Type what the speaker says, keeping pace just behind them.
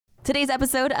Today's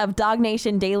episode of Dog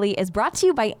Nation Daily is brought to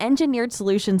you by Engineered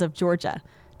Solutions of Georgia.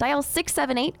 Dial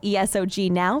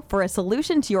 678-ESOG now for a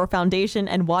solution to your foundation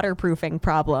and waterproofing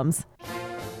problems.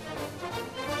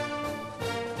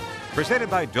 Presented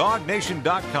by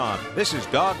DogNation.com. This is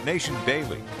Dog Nation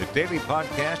Daily, the daily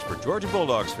podcast for Georgia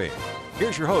Bulldogs fans.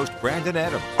 Here's your host, Brandon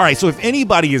Adams. All right, so if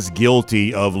anybody is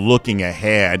guilty of looking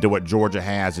ahead to what Georgia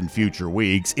has in future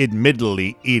weeks,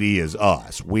 admittedly, it is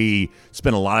us. We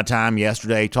spent a lot of time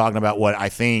yesterday talking about what I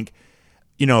think,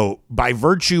 by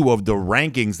virtue of the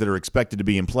rankings that are expected to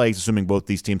be in place, assuming both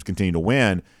these teams continue to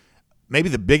win, maybe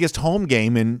the biggest home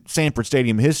game in Sanford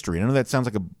Stadium history. I know that sounds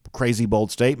like a crazy, bold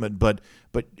statement, but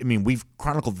I mean, we've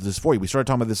chronicled this for you. We started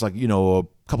talking about this a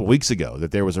couple of weeks ago,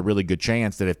 that there was a really good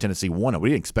chance that if Tennessee won it, we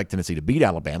didn't expect Tennessee to beat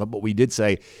Alabama, but we did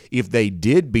say if they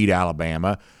did beat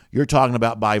Alabama, you're talking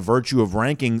about, by virtue of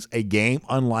rankings, a game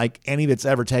unlike any that's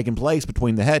ever taken place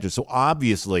between the hedges. So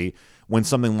obviously, when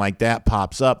something like that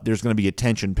pops up, there's going to be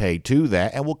attention paid to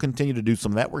that, and we'll continue to do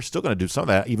some of that. We're still going to do some of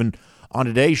that, even on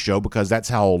today's show, because that's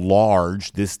how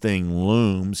large this thing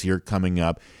looms here coming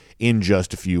up in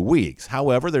just a few weeks.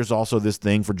 However, there's also this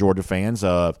thing for Georgia fans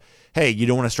of, hey, you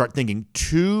don't want to start thinking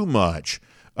too much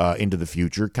into the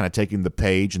future, kind of taking the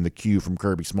page and the cue from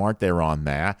Kirby Smart there on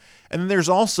that. And then there's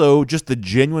also just the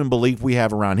genuine belief we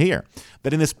have around here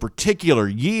that in this particular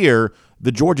year,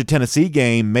 the Georgia-Tennessee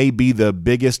game may be the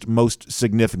biggest, most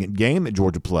significant game that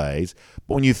Georgia plays.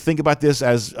 But when you think about this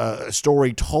as a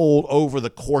story told over the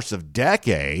course of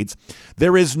decades,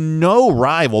 there is no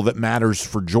rival that matters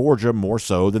for Georgia more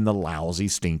so than the lousy,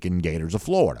 stinking Gators of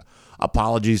Florida.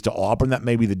 Apologies to Auburn. That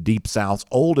may be the Deep South's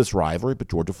oldest rivalry, but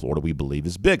Georgia-Florida, we believe,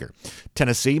 is bigger.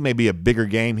 Tennessee may be a bigger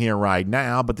game here right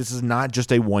now, but this is not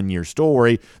just a one-year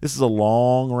story. This is a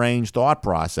long-range thought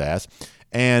process,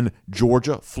 and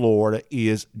Georgia-Florida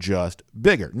is just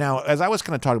bigger. Now, as I was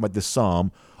kind of talking about this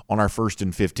some on our First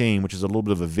and 15, which is a little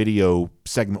bit of a video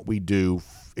segment we do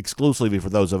exclusively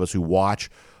for those of us who watch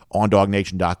on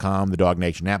DogNation.com, the Dog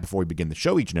Nation app, before we begin the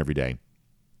show each and every day.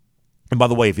 And by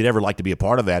the way, if you'd ever like to be a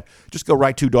part of that, just go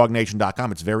right to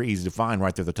DogNation.com. It's very easy to find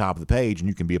right there at the top of the page, and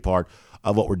you can be a part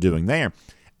of what we're doing there.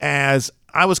 As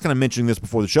I was kind of mentioning this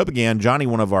before the show began, Johnny,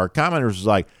 one of our commenters, was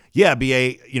like, yeah,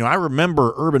 BA, I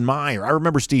remember Urban Meyer. I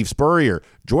remember Steve Spurrier.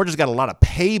 Georgia's got a lot of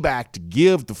payback to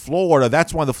give to Florida.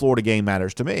 That's why the Florida game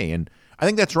matters to me. And I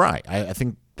think that's right. I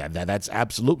think that's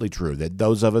absolutely true, that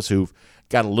those of us who've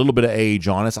got a little bit of age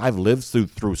on us, I've lived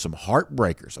through some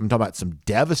heartbreakers. I'm talking about some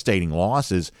devastating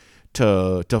losses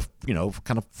to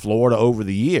kind of Florida over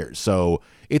the years. So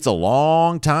it's a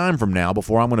long time from now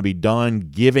before I'm going to be done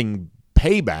giving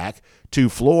payback to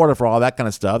Florida for all that kind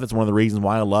of stuff. It's one of the reasons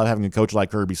why I love having a coach like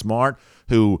Kirby Smart,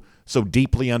 who so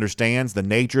deeply understands the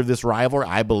nature of this rivalry.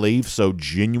 I believe so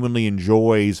genuinely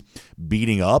enjoys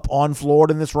beating up on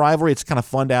Florida in this rivalry. It's kind of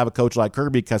fun to have a coach like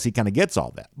Kirby because he kind of gets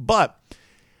all that. But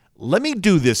let me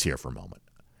do this here for a moment.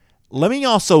 Let me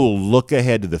also look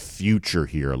ahead to the future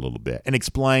here a little bit and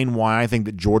explain why I think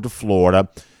that Georgia-Florida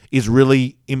is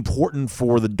really important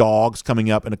for the Dogs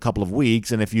coming up in a couple of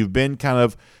weeks. And if you've been kind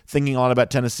of thinking a lot about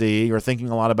Tennessee or thinking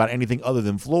a lot about anything other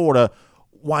than Florida,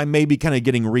 why maybe kind of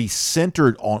getting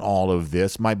recentered on all of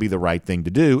this might be the right thing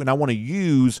to do. And I want to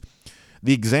use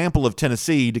the example of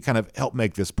Tennessee to kind of help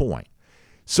make this point.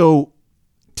 So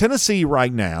Tennessee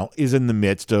right now is in the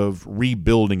midst of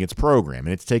rebuilding its program,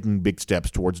 and it's taking big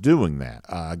steps towards doing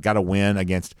that. Got a win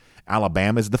against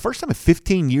Alabama. It's the first time in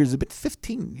 15 years. It's been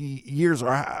 15 years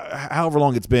or however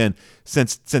long it's been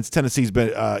since Tennessee's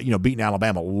been beating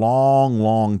Alabama.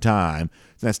 Long time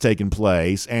since that's taken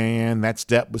place, and that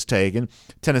step was taken.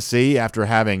 Tennessee, after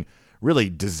having really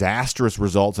disastrous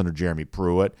results under Jeremy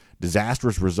Pruitt,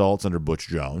 disastrous results under Butch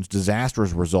Jones,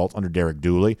 disastrous results under Derek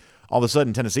Dooley. All of a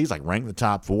sudden, Tennessee's ranked in the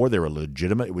top 4. They're a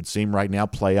legitimate, it would seem right now,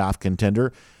 playoff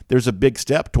contender. There's a big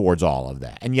step towards all of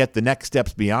that. And yet the next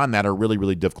steps beyond that are really,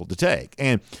 really difficult to take.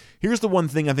 And here's the one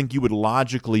thing I think you would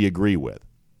logically agree with.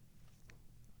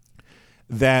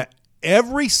 That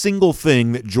every single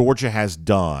thing that Georgia has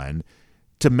done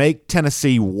to make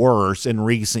Tennessee worse in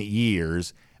recent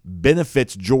years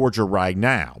benefits Georgia right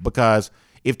now, because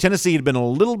if Tennessee had been a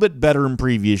little bit better in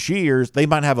previous years, they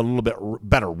might have a little bit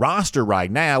better roster right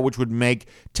now, which would make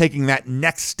taking that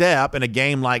next step in a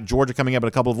game like Georgia coming up in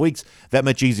a couple of weeks that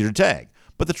much easier to take.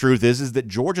 But the truth is that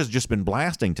Georgia's just been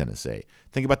blasting Tennessee.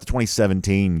 Think about the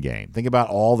 2017 game. Think about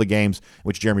all the games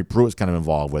which Jeremy Pruitt's kind of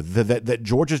involved with. That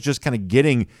Georgia's just kind of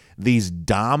getting these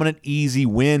dominant, easy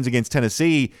wins against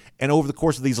Tennessee. And over the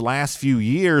course of these last few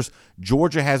years,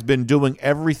 Georgia has been doing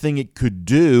everything it could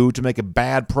do to make a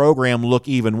bad program look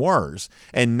even worse.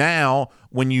 And now,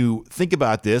 when you think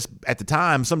about this, at the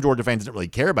time, some Georgia fans didn't really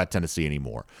care about Tennessee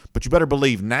anymore. But you better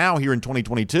believe now, here in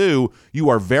 2022, you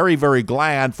are very, very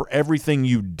glad for everything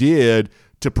you did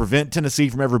to prevent Tennessee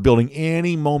from ever building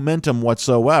any momentum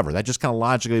whatsoever. That just kind of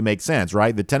logically makes sense,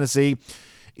 right? The Tennessee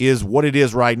is what it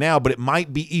is right now, but it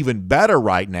might be even better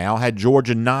right now had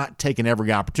Georgia not taken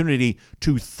every opportunity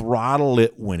to throttle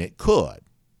it when it could.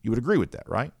 You would agree with that,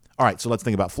 right? All right, so let's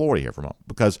think about Florida here for a moment,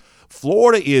 because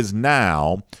Florida is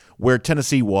now where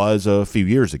Tennessee was a few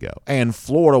years ago, and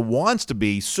Florida wants to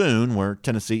be soon where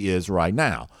Tennessee is right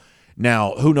now.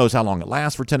 Now, who knows how long it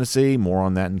lasts for Tennessee? More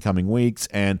on that in coming weeks.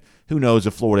 And who knows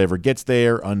if Florida ever gets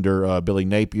there under Billy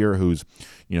Napier, who's,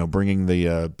 bringing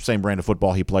the same brand of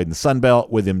football he played in the Sun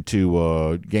Belt with him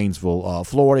to Gainesville,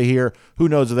 Florida here. Who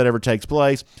knows if that ever takes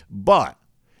place? But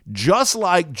just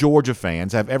like Georgia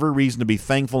fans have every reason to be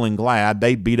thankful and glad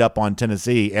they beat up on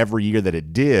Tennessee every year that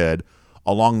it did,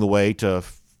 along the way to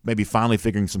maybe finally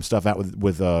figuring some stuff out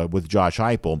with Josh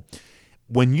Heupel.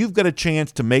 When you've got a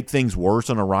chance to make things worse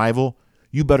on a rival,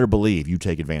 you better believe you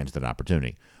take advantage of that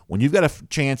opportunity. When you've got a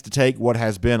chance to take what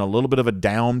has been a little bit of a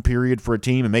down period for a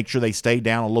team and make sure they stay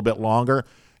down a little bit longer,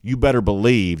 you better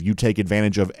believe you take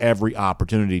advantage of every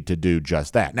opportunity to do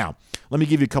just that. Now, let me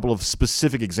give you a couple of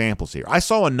specific examples here. I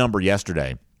saw a number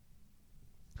yesterday.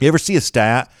 You ever see a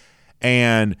stat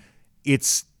and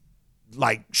it's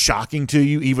like shocking to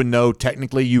you, even though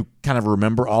technically you kind of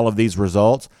remember all of these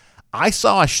results? I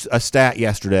saw a stat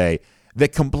yesterday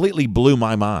that completely blew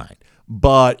my mind,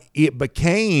 but it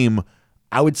became,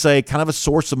 I would say, kind of a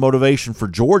source of motivation for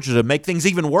Georgia to make things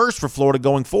even worse for Florida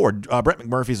going forward. Brett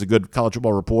McMurphy is a good college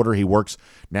football reporter. He works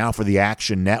now for the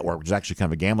Action Network, which is actually kind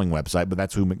of a gambling website, but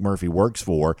that's who McMurphy works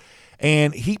for.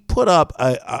 And he put up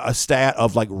a stat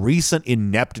of like recent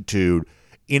ineptitude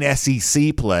in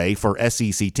SEC play for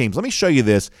SEC teams. Let me show you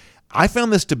this. I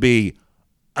found this to be,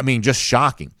 just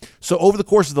shocking. So over the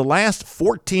course of the last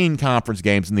 14 conference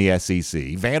games in the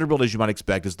SEC, Vanderbilt, as you might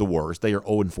expect, is the worst. They are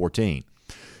 0-14.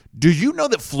 Do you know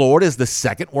that Florida is the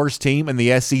second worst team in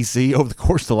the SEC over the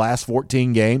course of the last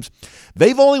 14 games?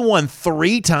 They've only won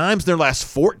 3 times in their last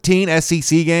 14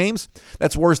 SEC games.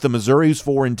 That's worse than Missouri, who's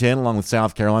 4-10, along with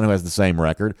South Carolina, who has the same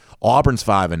record. Auburn's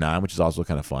 5-9, which is also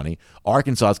kind of funny.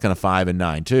 Arkansas is kind of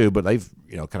 5-9 too, but they've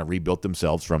kind of rebuilt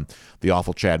themselves from the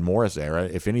awful Chad Morris era.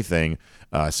 If anything,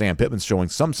 Sam Pittman's showing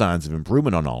some signs of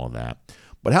improvement on all of that.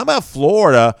 But how about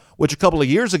Florida, which a couple of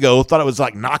years ago thought it was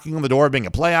like knocking on the door of being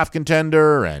a playoff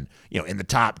contender and, in the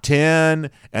top 10,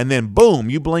 and then boom,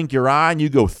 you blink your eye and you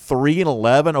go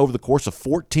 3-11 over the course of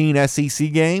 14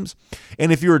 SEC games.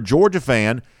 And if you're a Georgia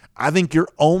fan, I think your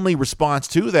only response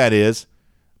to that is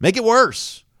make it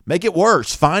worse. Make it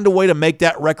worse. Find a way to make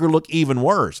that record look even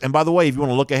worse. And by the way, if you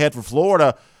want to look ahead for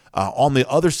Florida, on the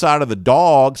other side of the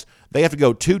dogs, they have to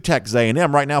go to Texas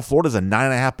A&M. Right now, Florida's a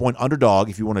 9.5-point underdog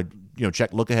if you want to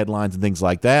check look-ahead lines and things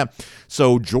like that.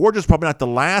 So Georgia's probably not the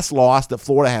last loss that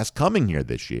Florida has coming here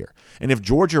this year. And if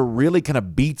Georgia really kind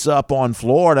of beats up on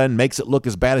Florida and makes it look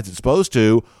as bad as it's supposed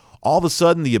to, all of a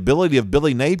sudden the ability of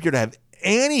Billy Napier to have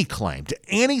any claim to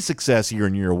any success here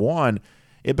in year one,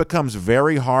 it becomes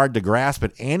very hard to grasp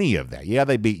at any of that. Yeah,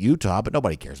 they beat Utah, but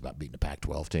nobody cares about beating a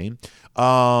Pac-12 team.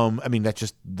 That's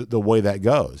just the way that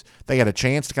goes. They had a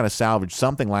chance to kind of salvage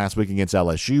something last week against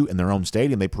LSU in their own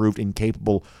stadium. They proved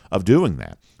incapable of doing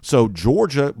that. So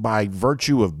Georgia, by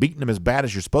virtue of beating them as bad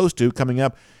as you're supposed to, coming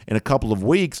up in a couple of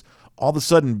weeks, all of a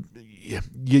sudden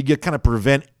you kind of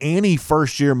prevent any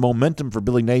first-year momentum for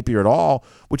Billy Napier at all,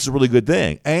 which is a really good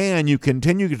thing. And you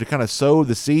continue to kind of sow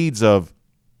the seeds of,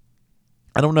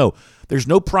 I don't know. There's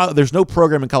no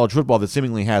program in college football that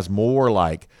seemingly has more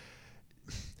like,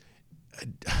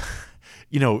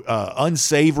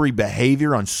 unsavory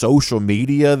behavior on social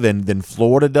media than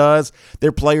Florida does.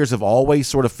 Their players have always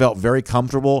sort of felt very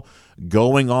comfortable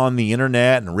going on the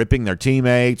internet and ripping their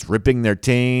teammates, ripping their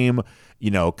team,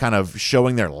 kind of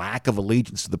showing their lack of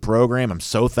allegiance to the program. I'm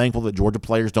so thankful that Georgia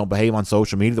players don't behave on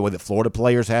social media the way that Florida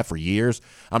players have for years.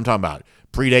 I'm talking about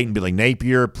predating Billy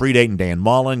Napier, predating Dan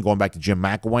Mullen, going back to Jim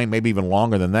McElwain, maybe even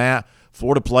longer than that.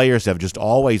 Florida players have just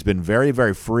always been very,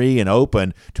 very free and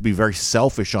open to be very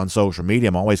selfish on social media.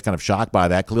 I'm always kind of shocked by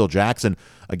that. Khalil Jackson,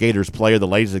 a Gators player, the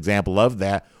latest example of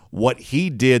that, what he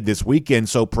did this weekend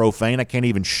so profane. I can't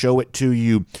even show it to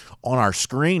you on our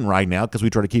screen right now because we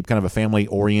try to keep kind of a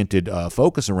family-oriented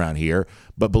focus around here.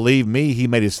 But believe me, he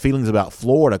made his feelings about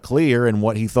Florida clear and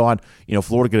what he thought,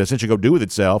 Florida could essentially go do with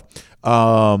itself.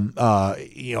 In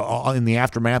the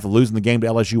aftermath of losing the game to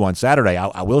LSU on Saturday.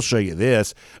 I will show you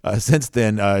this. Since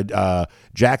then,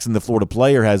 Jackson, the Florida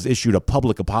player, has issued a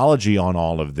public apology on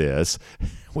all of this,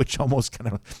 which almost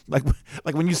kind of like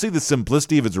when you see the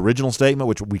simplicity of his original statement,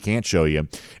 which we can't show you,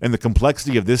 and the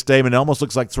complexity of this statement, it almost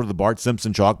looks like sort of the Bart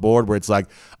Simpson chalkboard where it's like,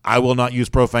 I will not use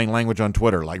profane language on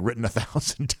Twitter, like written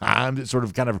 1,000 times. It sort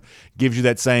of kind of gives you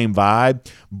that same vibe,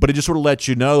 but it just sort of lets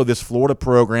you know this Florida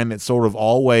program that's sort of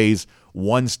always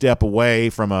one step away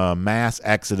from a mass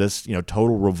exodus,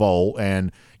 total revolt,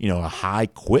 and, a high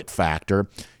quit factor.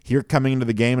 Here coming into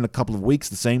the game in a couple of weeks,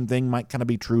 the same thing might kind of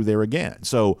be true there again.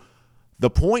 So the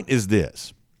point is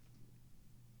this.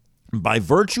 By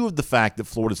virtue of the fact that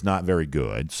Florida's not very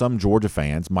good, some Georgia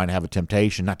fans might have a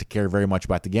temptation not to care very much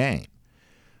about the game.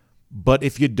 But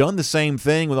if you'd done the same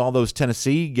thing with all those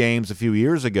Tennessee games a few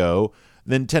years ago,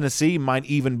 then Tennessee might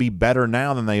even be better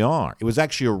now than they are. It was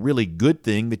actually a really good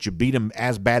thing that you beat them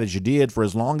as bad as you did for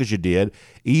as long as you did,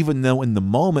 even though in the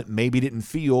moment maybe it didn't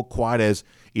feel quite as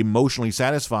emotionally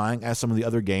satisfying as some of the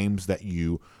other games that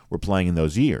you were playing in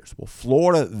those years. Well,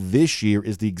 Florida this year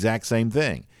is the exact same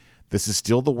thing. This is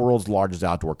still the world's largest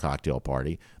outdoor cocktail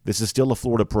party. This is still a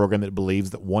Florida program that believes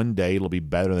that one day it'll be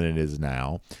better than it is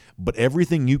now. But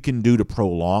everything you can do to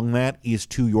prolong that is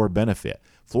to your benefit.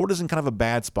 Florida's in kind of a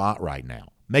bad spot right now.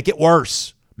 Make it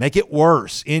worse. Make it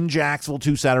worse in Jacksonville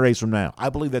 2 Saturdays from now. I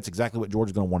believe that's exactly what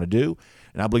Georgia's going to want to do,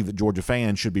 and I believe that Georgia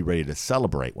fans should be ready to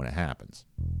celebrate when it happens.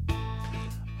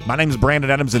 My name is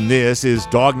Brandon Adams, and this is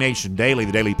Dog Nation Daily,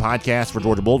 the daily podcast for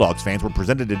Georgia Bulldogs fans. We're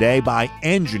presented today by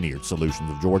Engineered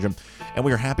Solutions of Georgia, and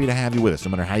we are happy to have you with us,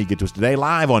 no matter how you get to us today,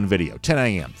 live on video, 10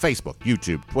 a.m., Facebook,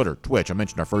 YouTube, Twitter, Twitch. I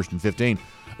mentioned our First and 15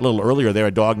 a little earlier there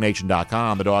at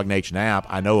DogNation.com, the Dog Nation app.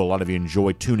 I know a lot of you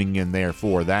enjoy tuning in there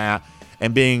for that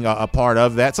and being a part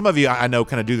of that. Some of you, I know,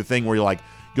 kind of do the thing where you're like,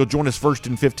 you'll join us First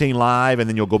and 15 live, and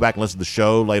then you'll go back and listen to the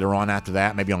show later on after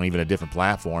that, maybe on even a different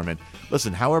platform. And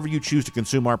listen, however you choose to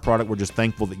consume our product, we're just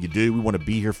thankful that you do. We want to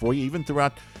be here for you, even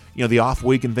throughout the off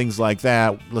week and things like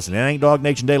that. Listen, it ain't Dog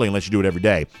Nation Daily unless you do it every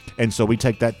day. And so we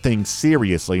take that thing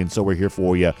seriously, and so we're here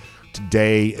for you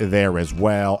today there as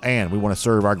well. And we want to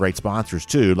serve our great sponsors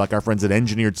too, like our friends at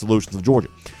Engineered Solutions of Georgia.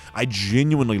 I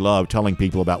genuinely love telling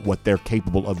people about what they're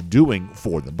capable of doing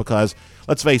for them because,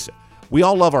 let's face it, we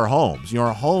all love our homes.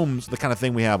 Our homes, the kind of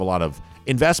thing we have a lot of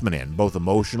investment in, both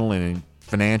emotional and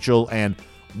financial, and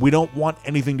we don't want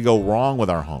anything to go wrong with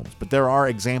our homes. But there are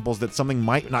examples that something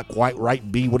might not quite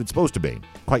right be what it's supposed to be.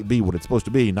 Quite be what it's supposed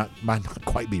to be, might not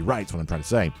quite be right, is what I'm trying to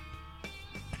say.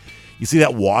 You see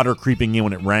that water creeping in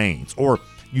when it rains, or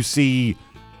you see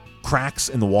cracks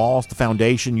in the walls, the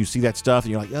foundation, you see that stuff,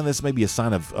 and you're like, this may be a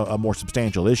sign of a more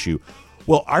substantial issue.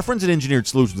 Well, our friends at Engineered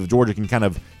Solutions of Georgia can kind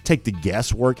of take the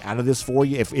guesswork out of this for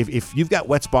you. If you've got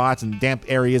wet spots and damp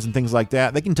areas and things like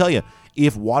that, they can tell you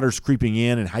if water's creeping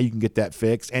in and how you can get that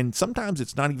fixed. And sometimes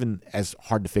it's not even as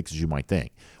hard to fix as you might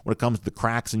think. When it comes to the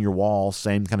cracks in your walls,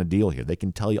 same kind of deal here. They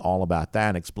can tell you all about that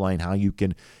and explain how you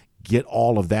can get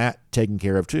all of that taken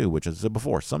care of too, which, as I said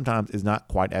before, sometimes is not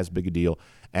quite as big a deal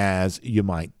as you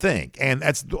might think. And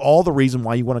that's all the reason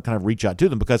why you want to kind of reach out to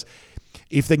them, because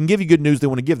if they can give you good news, they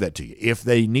want to give that to you. If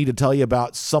they need to tell you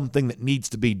about something that needs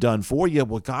to be done for you,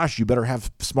 well, gosh, you better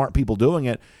have smart people doing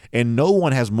it. And no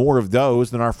one has more of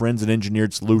those than our friends at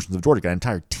Engineered Solutions of Georgia. Got an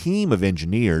entire team of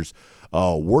engineers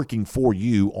working for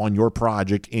you on your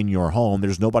project in your home.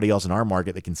 There's nobody else in our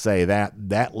market that can say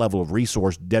that level of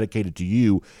resource dedicated to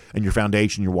you and your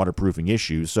foundation, your waterproofing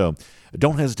issues. So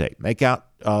don't hesitate. Make out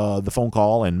the phone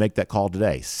call and make that call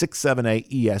today.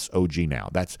 678-ESOG now.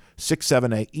 That's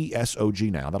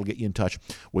 678-ESOG now. That'll get you in touch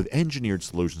with Engineered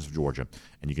Solutions of Georgia,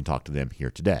 and you can talk to them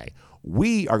here today.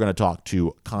 We are going to talk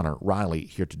to Connor Riley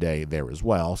here today there as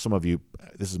well. Some of you,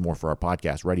 this is more for our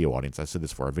podcast radio audience. I said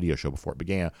this for our video show before it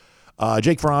began.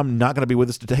 Jake Fromm not going to be with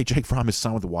us today. Jake Fromm is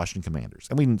signed with the Washington Commanders.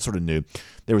 And we sort of knew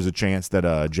there was a chance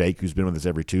that Jake, who's been with us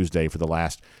every Tuesday for the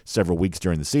last several weeks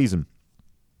during the season,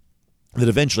 that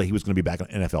eventually he was going to be back on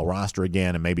an NFL roster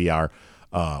again, and maybe our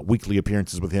weekly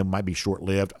appearances with him might be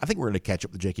short-lived. I think we're going to catch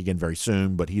up with Jake again very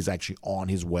soon, but he's actually on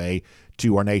his way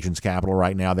to our nation's capital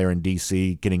right now there in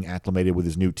D.C., getting acclimated with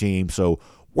his new team. So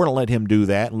we're going to let him do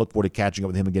that and look forward to catching up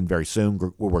with him again very soon.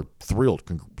 We're thrilled.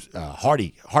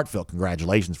 Heartfelt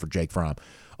congratulations for Jake Fromm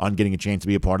on getting a chance to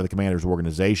be a part of the Commanders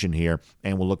organization here,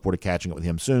 and we'll look forward to catching up with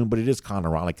him soon. But it is Connor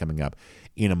Riley coming up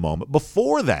in a moment.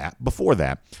 Before that,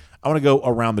 I want to go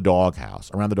around the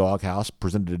doghouse. Around the doghouse,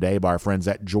 presented today by our friends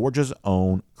at Georgia's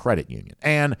Own Credit Union.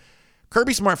 And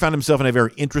Kirby Smart found himself in a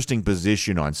very interesting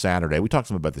position on Saturday. We talked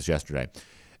some about this yesterday,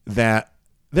 that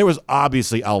there was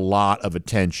obviously a lot of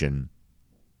attention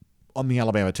on the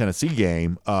Alabama-Tennessee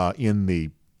game in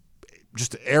the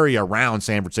just area around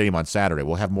Sanford Stadium on Saturday.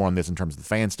 We'll have more on this in terms of the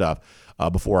fan stuff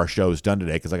before our show is done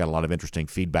today, because I got a lot of interesting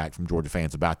feedback from Georgia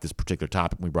fans about this particular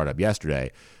topic we brought up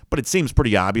yesterday. But it seems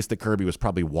pretty obvious that Kirby was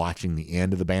probably watching the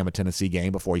end of the Bama-Tennessee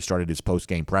game before he started his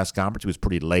post-game press conference. He was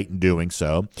pretty late in doing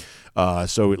so.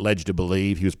 So it led you to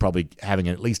believe he was probably having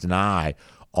at least an eye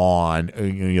on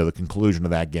the conclusion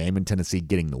of that game and Tennessee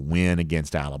getting the win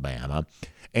against Alabama.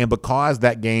 And because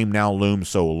that game now looms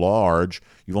so large,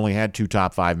 you've only had 2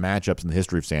 top 5 matchups in the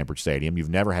history of Sanford Stadium. You've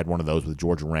never had one of those with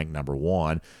Georgia ranked number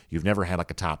 1. You've never had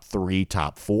like a top 3,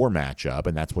 top 4 matchup,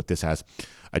 and that's what this has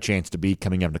a chance to be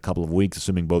coming up in a couple of weeks,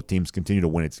 assuming both teams continue to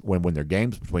win their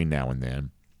games between now and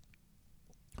then.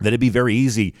 That it'd be very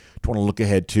easy to want to look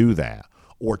ahead to that.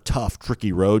 Or tough,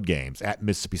 tricky road games at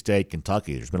Mississippi State,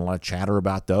 Kentucky. There's been a lot of chatter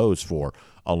about those for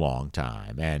a long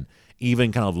time. And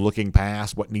even kind of looking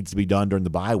past what needs to be done during the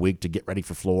bye week to get ready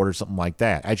for Florida or something like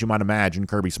that. As you might imagine,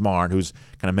 Kirby Smart, who's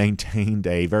kind of maintained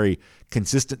a very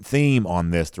consistent theme on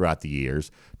this throughout the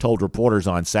years, told reporters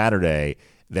on Saturday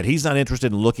that he's not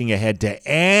interested in looking ahead to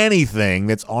anything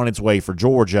that's on its way for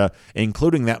Georgia,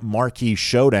 including that marquee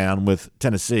showdown with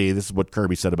Tennessee. This is what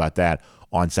Kirby said about that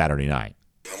on Saturday night.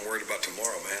 I'm worried about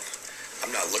tomorrow, man.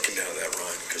 I'm not looking down at that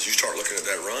run, because you start looking at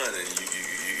that run and you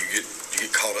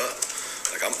get caught up.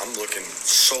 Like I'm looking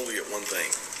solely at one thing.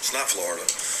 It's not Florida.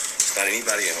 It's not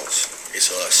anybody else. It's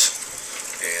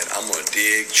us. And I'm going to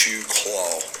dig, chew,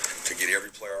 claw to get every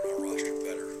player on our roster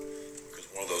better. Because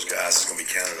one of those guys is going to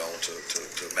be counted on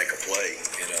to make a play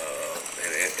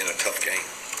in a tough game.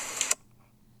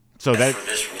 So that for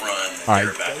this run, all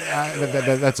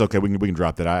right, that's okay. We can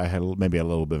drop that. I had maybe a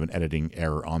little bit of an editing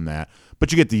error on that,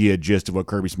 but you get the gist of what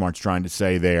Kirby Smart's trying to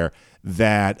say there.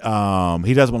 That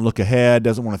he doesn't want to look ahead,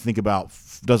 doesn't want to think about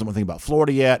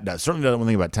Florida yet. Certainly doesn't want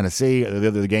to think about Tennessee. The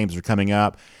other games are coming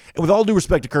up. And with all due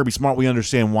respect to Kirby Smart, we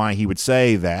understand why he would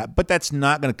say that, but that's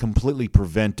not going to completely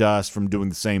prevent us from doing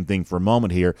the same thing for a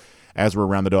moment here, as we're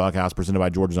around the doghouse presented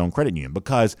by Georgia's Own Credit Union,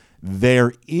 because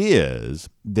there is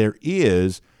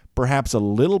perhaps a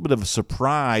little bit of a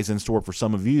surprise in store for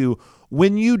some of you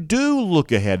when you do look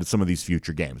ahead at some of these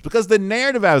future games. Because the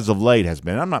narrative as of late has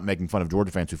been, I'm not making fun of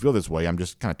Georgia fans who feel this way, I'm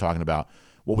just kind of talking about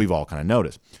what we've all kind of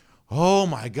noticed. Oh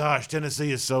my gosh,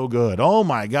 Tennessee is so good. Oh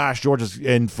my gosh, Georgia's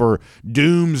in for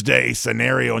doomsday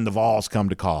scenario and the Vols come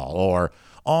to call. Or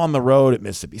on the road at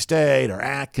Mississippi State or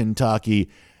at Kentucky.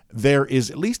 There is,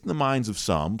 at least in the minds of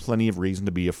some, plenty of reason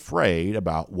to be afraid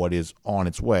about what is on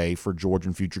its way for Georgia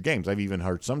in future games. I've even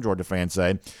heard some Georgia fans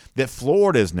say that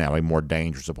Florida is now a more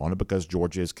dangerous opponent because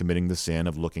Georgia is committing the sin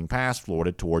of looking past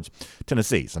Florida towards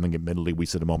Tennessee, something admittedly we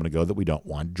said a moment ago that we don't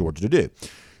want Georgia to do.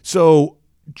 So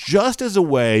just as a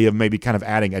way of maybe kind of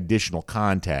adding additional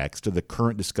context to the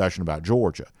current discussion about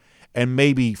Georgia, and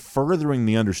maybe furthering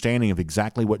the understanding of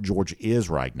exactly what Georgia is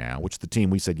right now, which the team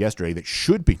we said yesterday that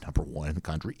should be number 1 in the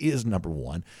country is number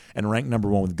 1 and ranked number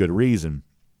 1 with good reason.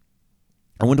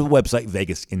 I went to the website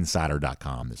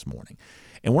VegasInsider.com this morning,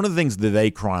 and one of the things that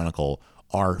they chronicle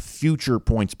are future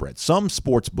point spreads. Some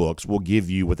sports books will give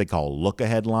you what they call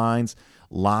look-ahead lines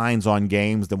on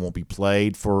games that won't be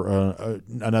played for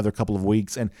another couple of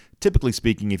weeks. And typically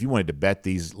speaking, if you wanted to bet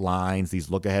these lines, these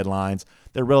look-ahead lines,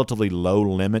 they're relatively low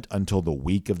limit until the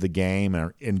week of the game.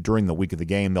 And during the week of the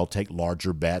game, they'll take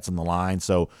larger bets on the line.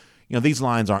 So, these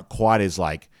lines aren't quite as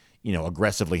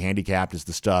aggressively handicapped as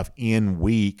the stuff in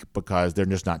week because they're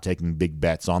just not taking big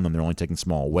bets on them. They're only taking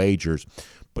small wagers.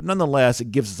 But nonetheless,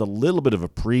 it gives us a little bit of a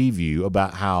preview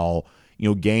about how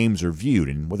games are viewed,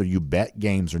 and whether you bet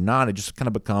games or not, it just kind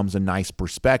of becomes a nice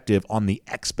perspective on the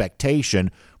expectation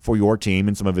for your team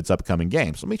in some of its upcoming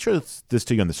games. So let me show this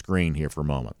to you on the screen here for a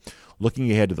moment.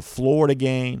 Looking ahead to the Florida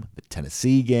game, the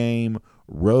Tennessee game,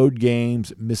 road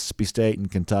games, Mississippi State and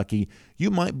Kentucky,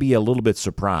 you might be a little bit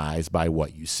surprised by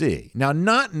what you see. Now,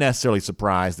 not necessarily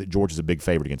surprised that Georgia's a big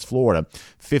favorite against Florida.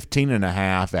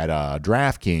 15.5 at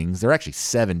DraftKings. They're actually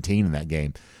 17 in that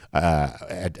game.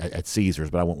 At Caesars,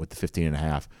 but I went with the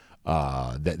 15.5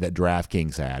 that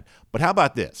DraftKings had. But how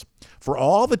about this? For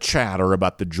all the chatter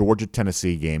about the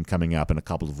Georgia-Tennessee game coming up in a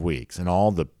couple of weeks and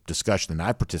all the discussion that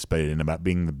I've participated in about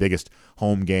being the biggest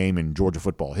home game in Georgia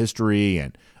football history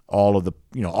and all of the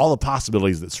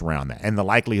possibilities that surround that and the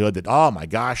likelihood that, oh my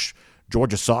gosh,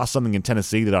 Georgia saw something in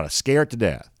Tennessee that ought to scare it to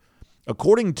death.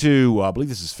 According to, I believe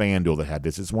this is FanDuel that had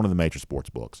this, it's one of the major sports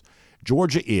books,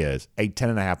 Georgia is a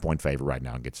 10.5 point favorite right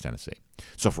now against Tennessee.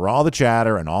 So for all the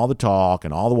chatter and all the talk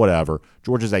and all the whatever,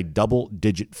 Georgia's a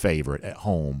double-digit favorite at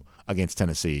home against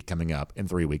Tennessee coming up in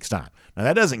 3 weeks' time. Now,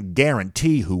 that doesn't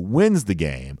guarantee who wins the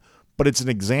game, but it's an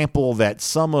example that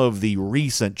some of the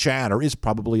recent chatter is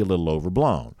probably a little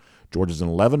overblown. Georgia's an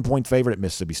 11-point favorite at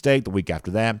Mississippi State the week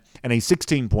after that, and a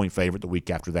 16-point favorite the week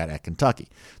after that at Kentucky.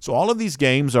 So all of these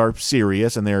games are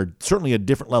serious, and they're certainly a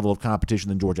different level of competition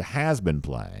than Georgia has been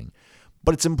playing.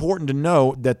 But it's important to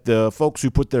note that the folks who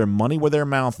put their money where their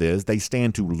mouth is, they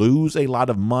stand to lose a lot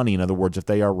of money, in other words, if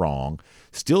they are wrong,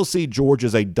 still see Georgia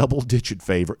as a double-digit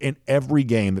favorite in every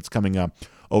game that's coming up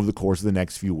over the course of the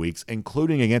next few weeks,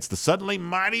 including against the suddenly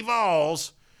mighty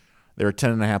Vols. They're a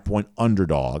 10.5-point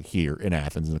underdog here in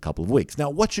Athens in a couple of weeks. Now,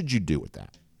 what should you do with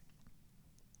that?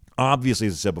 Obviously,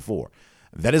 as I said before,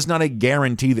 that is not a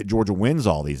guarantee that Georgia wins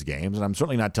all these games, and I'm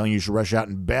certainly not telling you should rush out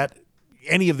and bet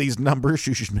any of these numbers.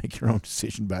 You should make your own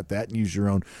decision about that and use your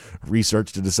own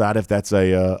research to decide if that's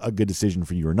a good decision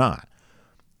for you or not.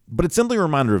 But it's simply a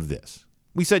reminder of this.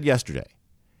 We said yesterday,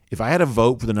 if I had a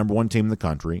vote for the number one team in the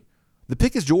country, the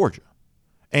pick is Georgia.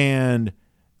 And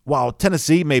while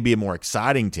Tennessee may be a more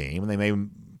exciting team, and they may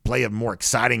play a more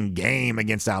exciting game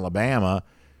against Alabama,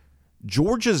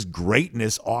 Georgia's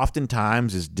greatness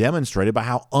oftentimes is demonstrated by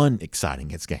how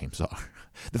unexciting its games are.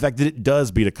 The fact that it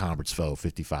does beat a conference foe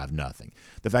 55-0.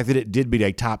 The fact that it did beat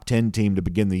a top 10 team to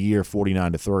begin the year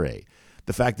 49-3.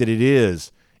 The fact that it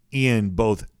is in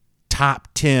both top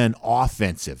 10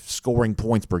 offensive scoring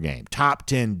points per game, top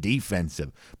 10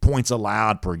 defensive points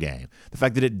allowed per game. The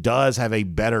fact that it does have a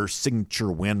better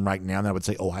signature win right now than I would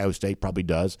say Ohio State probably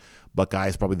does. Buckeye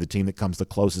is probably the team that comes the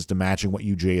closest to matching what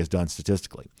UGA has done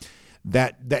statistically.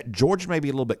 That Georgia may be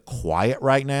a little bit quiet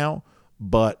right now,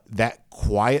 but that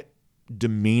quiet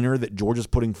demeanor that Georgia's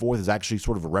putting forth is actually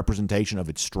sort of a representation of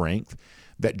its strength.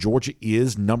 That Georgia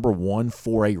is number one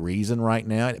for a reason right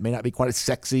now. It may not be quite as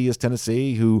sexy as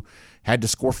Tennessee, who had to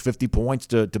score 50 points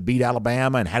to beat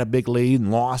Alabama and had a big lead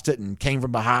and lost it and came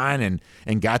from behind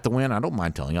and got the win. I don't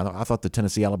mind telling you, I thought the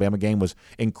Tennessee-Alabama game was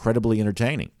incredibly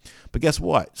entertaining. But guess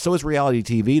what? So is reality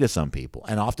TV to some people.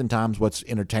 And oftentimes what's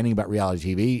entertaining about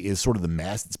reality TV is sort of the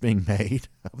mess that's being made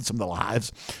of some of the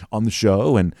lives on the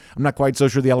show. And I'm not quite so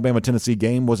sure the Alabama-Tennessee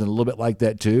game wasn't a little bit like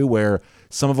that too, where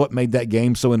some of what made that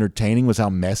game so entertaining was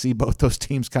how messy both those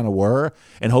teams kind of were.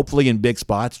 And hopefully in big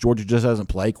spots, Georgia just doesn't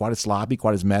play quite as sloppy,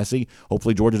 quite as messy.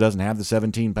 Hopefully Georgia doesn't have the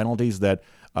 17 penalties that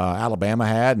Alabama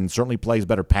had, and certainly plays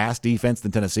better pass defense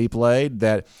than Tennessee played.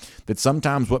 That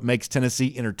sometimes what makes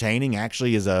Tennessee entertaining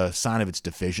actually is a sign of its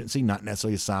deficiency, not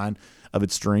necessarily a sign of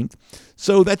its strength.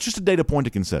 So that's just a data point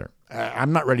to consider.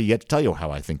 I'm not ready yet to tell you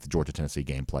how I think the Georgia-Tennessee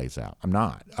game plays out. I'm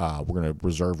not. We're going to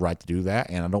reserve right to do that,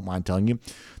 and I don't mind telling you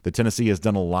that Tennessee has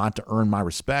done a lot to earn my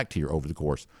respect here over the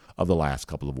course of the last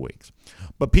couple of weeks.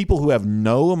 But people who have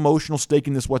no emotional stake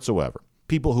in this whatsoever,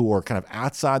 people who are kind of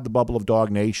outside the bubble of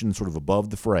Dog Nation, sort of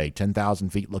above the fray, 10,000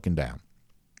 feet looking down,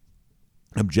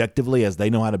 objectively as they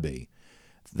know how to be,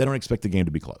 they don't expect the game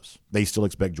to be close. They still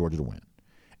expect Georgia to win.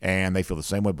 And they feel the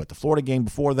same way about the Florida game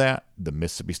before that, the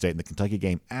Mississippi State and the Kentucky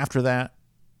game after that.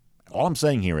 All I'm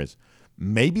saying here is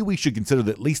maybe we should consider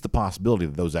at least the possibility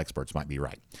that those experts might be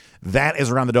right. That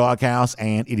is Around the Doghouse,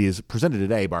 and it is presented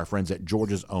today by our friends at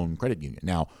Georgia's Own Credit Union.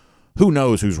 Now, who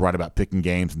knows who's right about picking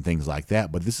games and things like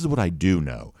that, but this is what I do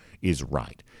know is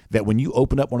right. That when you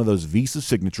open up one of those Visa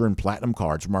Signature and Platinum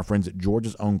cards from our friends at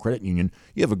Georgia's Own Credit Union,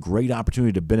 you have a great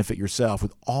opportunity to benefit yourself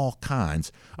with all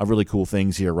kinds of really cool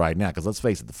things here right now. Because let's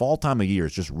face it, the fall time of year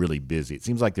is just really busy. It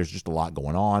seems like there's just a lot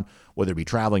going on, whether it be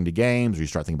traveling to games or you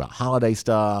start thinking about holiday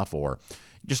stuff or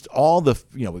just all the,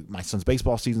 my son's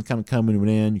baseball season's kind of coming to an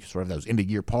end. You sort of have those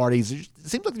end-of-year parties. It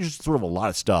seems like there's just sort of a lot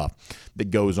of stuff that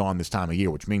goes on this time of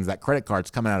year, which means that credit card's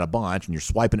coming out a bunch, and you're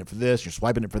swiping it for this, you're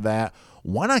swiping it for that.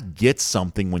 Why not get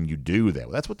something when you do that?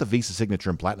 Well, that's what the Visa Signature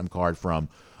and Platinum card from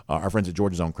our friends at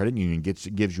Georgia's Own Credit Union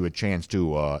gives you a chance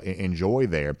to enjoy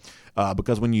there.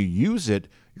 Because when you use it,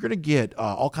 you're going to get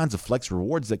all kinds of flex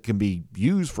rewards that can be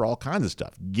used for all kinds of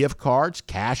stuff. Gift cards,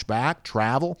 cash back,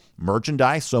 travel,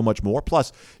 merchandise, so much more.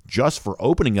 Plus, just for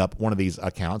opening up one of these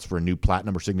accounts for a new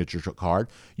Platinum or Signature card,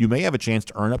 you may have a chance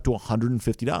to earn up to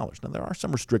 $150. Now, there are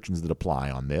some restrictions that apply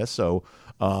on this, so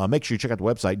make sure you check out the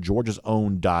website,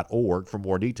 georgiasown.org, for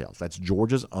more details. That's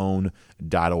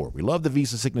georgiasown.org. We love the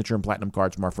Visa Signature and Platinum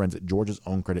cards from our friends at Georgia's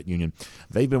Own Credit Union.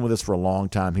 They've been with us for a long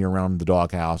time here around the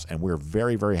Doghouse, and we're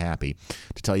very, very happy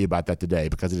to tell you about that today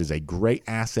because it is a great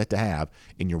asset to have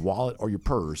in your wallet or your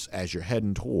purse as you're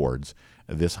heading towards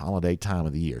this holiday time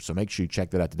of the year. So make sure you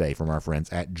check that out today from our friends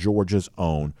at Georgia's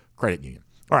Own Credit Union.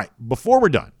 All right, before we're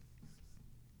done,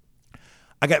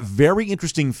 I got very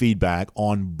interesting feedback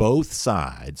on both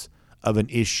sides of an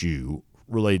issue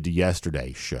related to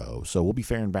yesterday's show. So we'll be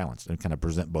fair and balanced and kind of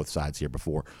present both sides here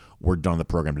before we're done the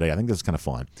program today. I think this is kind of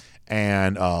fun.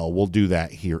 And we'll do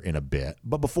that here in a bit.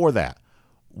 But before that,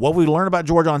 what we learned about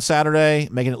Georgia on Saturday,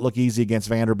 making it look easy against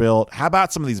Vanderbilt. How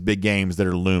about some of these big games that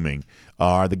are looming?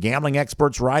 Are the gambling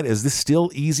experts right? Is this still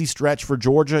easy stretch for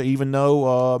Georgia, even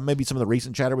though maybe some of the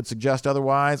recent chatter would suggest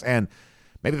otherwise? And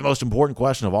maybe the most important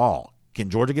question of all, can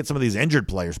Georgia get some of these injured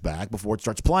players back before it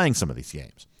starts playing some of these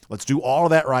games? Let's do all of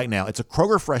that right now. It's a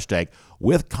Kroger Fresh Take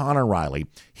with Connor Riley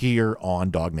here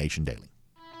on Dog Nation Daily.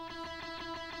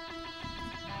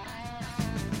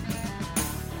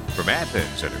 From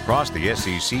Athens and across the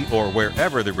SEC or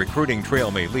wherever the recruiting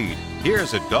trail may lead,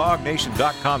 here's a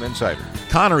DogNation.com insider.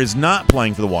 Connor is not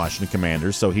playing for the Washington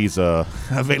Commanders, so he's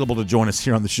available to join us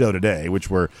here on the show today, which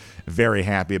we're very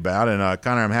happy about. And,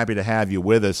 Connor, I'm happy to have you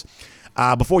with us.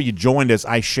 Before you joined us,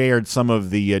 I shared some of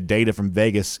the data from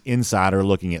Vegas Insider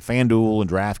looking at FanDuel and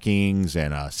DraftKings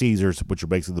and Caesars, which are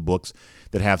basically the books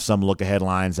that have some look-ahead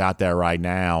lines out there right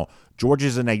now. Georgia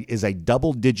is a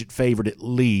double-digit favorite at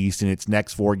least in its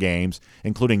next 4 games,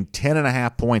 including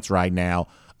 10.5 points right now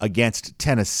against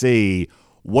Tennessee.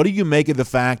 What do you make of the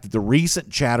fact that the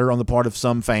recent chatter on the part of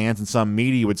some fans and some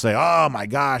media would say, oh, my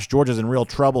gosh, Georgia's in real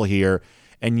trouble here,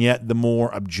 and yet the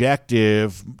more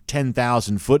objective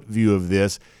 10,000-foot view of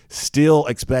this still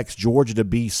expects Georgia to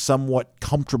be somewhat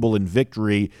comfortable in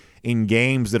victory in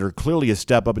games that are clearly a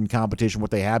step up in competition,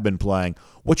 what they have been playing?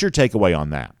 What's your takeaway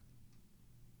on that?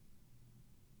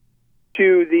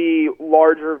 To the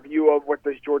larger view of what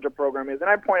this Georgia program is. And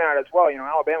I point out as well,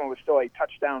 Alabama was still a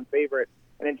touchdown favorite.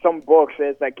 And in some books,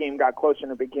 as that game got closer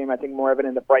and it became, I think, more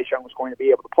evident that Bryce Young was going to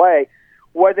be able to play,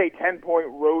 was a 10-point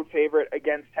road favorite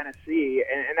against Tennessee.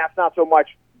 And that's not so much,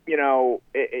 an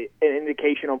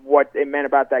indication of what it meant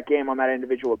about that game on that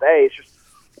individual day. It's just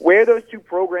where those two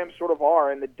programs sort of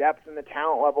are and the depth and the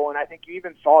talent level. And I think you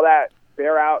even saw that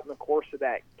bear out in the course of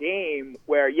that game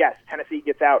where, yes, Tennessee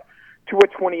gets out to a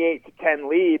 28-10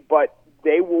 lead, but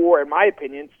they wore, in my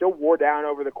opinion, still wore down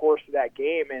over the course of that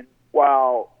game. And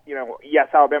while, yes,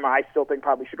 Alabama, I still think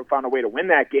probably should have found a way to win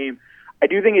that game, I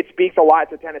do think it speaks a lot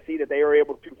to Tennessee that they were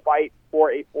able to fight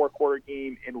for a 4-quarter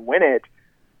game and win it.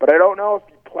 But I don't know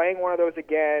if playing one of those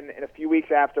again in a few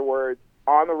weeks afterwards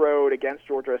on the road against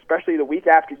Georgia, especially the week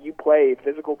after you play a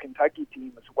physical Kentucky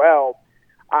team as well,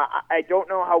 I don't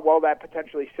know how well that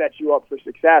potentially sets you up for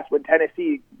success. When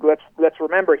Tennessee, let's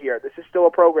remember here, this is still a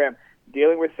program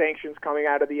dealing with sanctions coming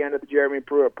out of the end of the Jeremy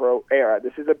Pruitt era.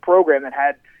 This is a program that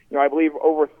had, I believe,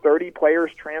 over 30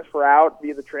 players transfer out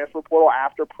via the transfer portal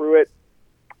after Pruitt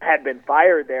had been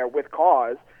fired there with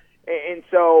cause. And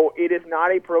so it is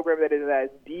not a program that is as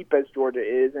deep as Georgia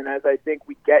is. And as I think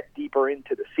we get deeper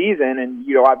into the season and,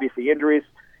 obviously injuries,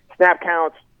 snap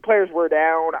counts, players were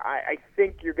down, I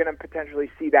think you're going to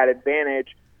potentially see that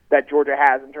advantage that Georgia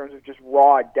has in terms of just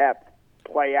raw depth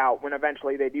play out when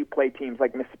eventually they do play teams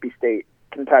like Mississippi State,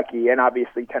 Kentucky, and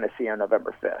obviously Tennessee on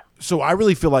November 5th. So I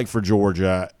really feel like for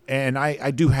Georgia, and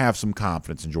I do have some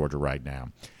confidence in Georgia right now,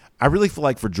 I really feel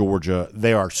like for Georgia,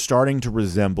 they are starting to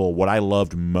resemble what I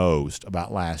loved most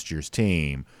about last year's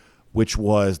team, which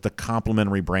was the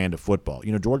complementary brand of football.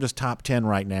 Georgia's top 10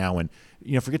 right now, and,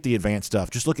 forget the advanced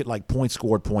stuff. Just look at, points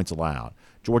scored, points allowed.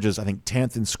 Georgia's, I think,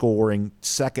 10th in scoring,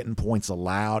 2nd in points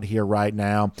allowed here right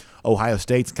now. Ohio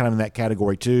State's kind of in that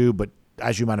category too, but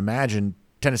as you might imagine,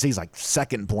 Tennessee's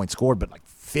 2nd in points scored, but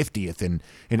 50th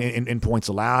in points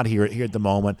allowed here at the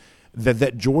moment.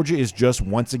 That Georgia is just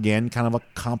once again kind of a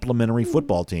complementary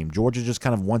football team. Georgia just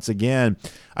kind of once again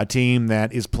a team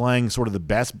that is playing sort of the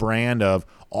best brand of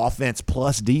offense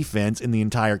plus defense in the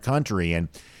entire country. And,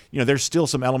 there's still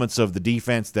some elements of the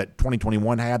defense that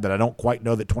 2021 had that I don't quite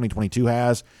know that 2022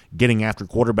 has, getting after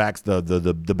quarterbacks,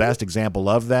 the best example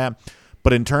of that.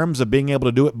 But in terms of being able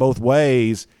to do it both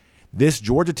ways, this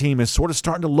Georgia team is sort of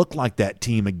starting to look like that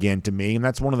team again to me, and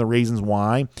that's one of the reasons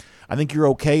why I think you're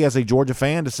okay as a Georgia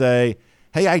fan to say,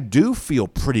 hey, I do feel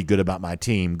pretty good about my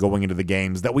team going into the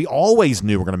games that we always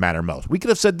knew were going to matter most. We could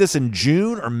have said this in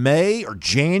June or May or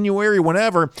January,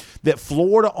 whenever, that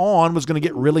Florida on was going to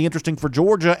get really interesting for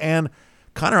Georgia, and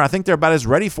Connor, I think they're about as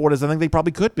ready for it as I think they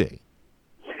probably could be.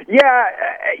 Yeah,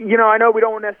 I know we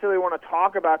don't necessarily want to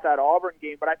talk about that Auburn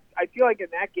game, but I feel like in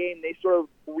that game they sort of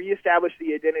reestablished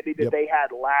the identity that they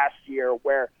had last year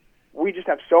where we just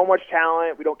have so much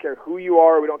talent. We don't care who you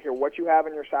are. We don't care what you have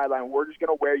on your sideline. We're just going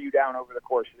to wear you down over the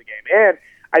course of the game. And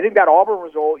I think that Auburn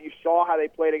result, you saw how they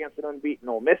played against an unbeaten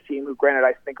Ole Miss team, who granted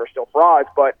I think are still frauds,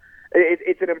 but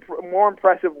it's a more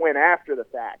impressive win after the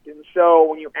fact. And so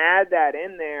when you add that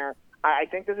in there, I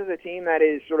think this is a team that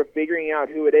is sort of figuring out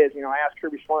who it is. I asked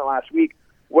Kirby Smart last week,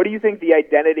 what do you think the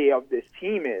identity of this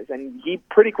team is? And he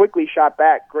pretty quickly shot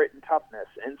back grit and toughness.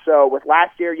 And so with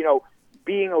last year,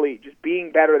 being elite, just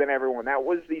being better than everyone, that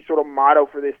was the sort of motto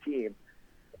for this team.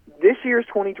 This year's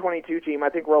 2022 team, I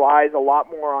think, relies a lot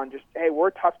more on just, hey, we're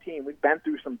a tough team. We've been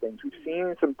through some things. We've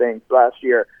seen some things last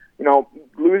year.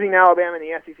 Losing to Alabama in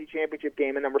the SEC championship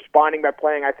game and then responding by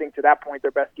playing, I think, to that point,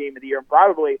 their best game of the year and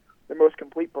probably their most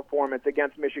complete performance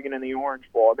against Michigan in the Orange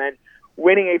Bowl. And then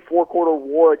winning a four-quarter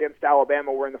war against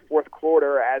Alabama where in the fourth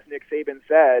quarter, as Nick Saban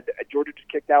said, Georgia just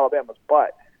kicked Alabama's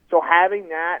butt. So having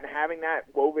that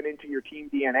woven into your team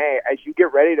DNA as you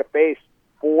get ready to face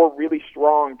four really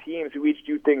strong teams who each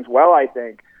do things well, I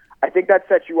think that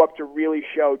sets you up to really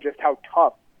show just how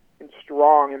tough and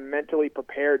strong and mentally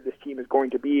prepared this team is going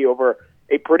to be over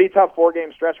a pretty tough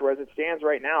four-game stretch, where as it stands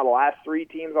right now, the last three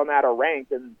teams on that are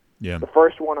ranked, and the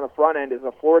first one on the front end is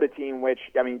a Florida team, which,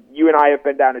 you and I have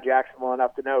been down to Jacksonville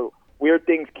enough to know weird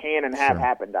things can and have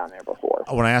happened down there before.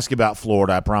 I want to ask you about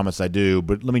Florida. I promise I do,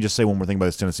 but let me just say one more thing about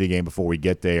this Tennessee game before we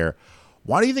get there.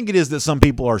 Why do you think it is that some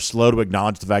people are slow to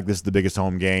acknowledge the fact this is the biggest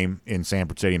home game in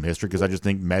Sanford Stadium history? Because I just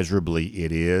think measurably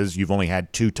it is. You've only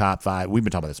had two top five. We've been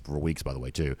talking about this for weeks, by the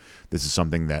way, too. This is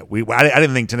something that I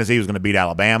didn't think Tennessee was going to beat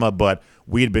Alabama, but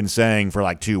we had been saying for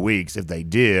like 2 weeks, if they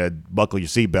did, buckle your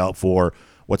seatbelt for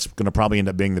what's going to probably end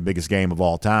up being the biggest game of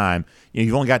all time.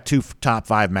 You've only got two top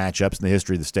five matchups in the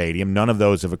history of the stadium. None of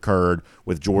those have occurred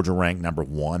with Georgia ranked number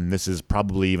one. This is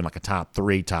probably even like a top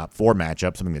three, top four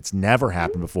matchup, something that's never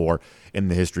happened before in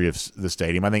the history of the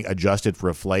stadium. I think adjusted for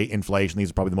inflation,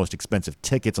 these are probably the most expensive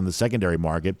tickets on the secondary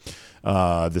market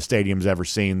the stadium's ever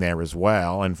seen there as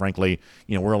well. And frankly,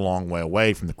 we're a long way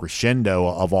away from the crescendo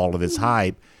of all of this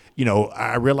hype.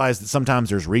 I realize that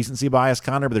sometimes there's recency bias,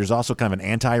 Connor, but there's also kind of an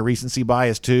anti-recency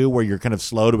bias, too, where you're kind of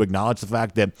slow to acknowledge the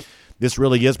fact that this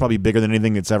really is probably bigger than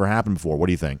anything that's ever happened before. What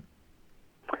do you think?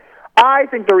 I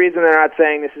think the reason they're not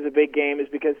saying this is a big game is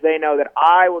because they know that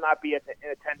I will not be in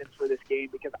attendance for this game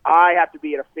because I have to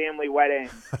be at a family wedding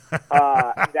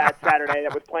that Saturday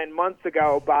that was planned months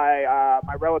ago by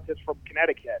my relatives from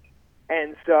Connecticut.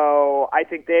 And so I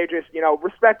think they're just,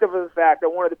 respective of the fact that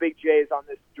one of the big J's on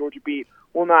this Georgia beat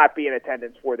will not be in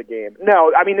attendance for the game.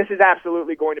 No, this is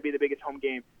absolutely going to be the biggest home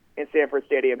game in Sanford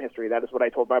Stadium history. That is what I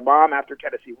told my mom after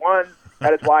Tennessee won.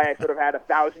 That is why I sort of had a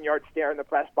 1,000-yard stare in the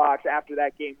press box after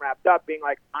that game wrapped up, being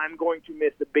like, I'm going to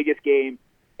miss the biggest game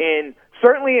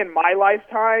certainly in my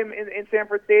lifetime in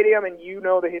Sanford Stadium, and you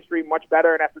know the history much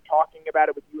better, and after talking about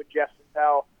it with you and Jeff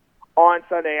Sintel on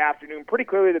Sunday afternoon, pretty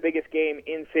clearly the biggest game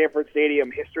in Sanford Stadium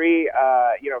history.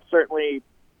 Certainly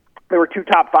there were two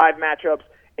top five matchups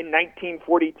in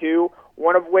 1942,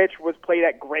 one of which was played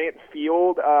at Grant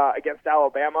Field against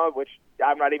Alabama, which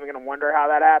I'm not even going to wonder how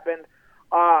that happened.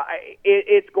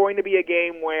 It's going to be a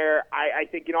game where I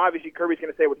think, obviously Kirby's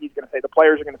going to say what he's going to say. The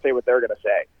players are going to say what they're going to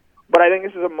say. But I think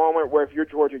this is a moment where if you're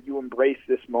Georgia, you embrace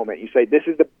this moment. You say, this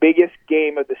is the biggest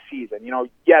game of the season.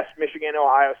 Yes, Michigan and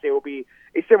Ohio State will be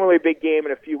a similarly big game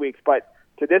in a few weeks, but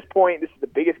to this point, this is the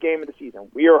biggest game of the season.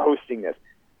 We are hosting this,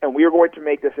 and we are going to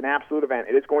make this an absolute event.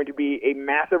 It is going to be a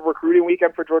massive recruiting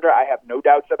weekend for Georgia. I have no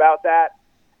doubts about that.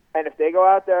 And if they go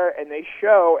out there and they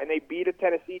show and they beat a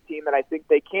Tennessee team that I think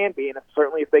they can be, and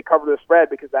certainly if they cover the spread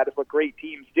because that is what great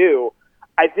teams do,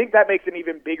 I think that makes an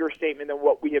even bigger statement than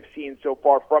what we have seen so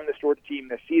far from this Georgia team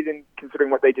this season, considering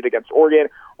what they did against Oregon,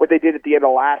 what they did at the end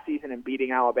of last season in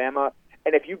beating Alabama.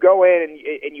 And if you go in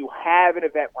and you have an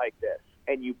event like this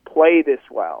and you play this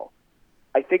well,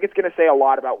 I think it's going to say a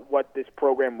lot about what this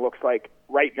program looks like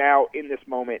right now in this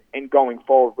moment and going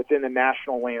forward within the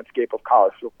national landscape of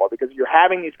college football, because you're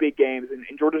having these big games, and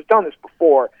Georgia's done this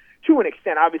before to an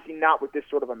extent, obviously not with this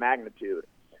sort of a magnitude.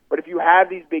 But if you have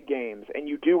these big games and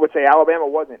you do what, say, Alabama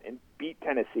wasn't and beat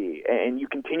Tennessee, and you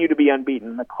continue to be unbeaten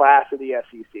in the class of the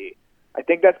SEC, I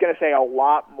think that's going to say a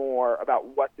lot more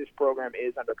about what this program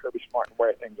is under Kirby Smart and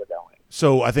where things are going.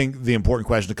 So I think the important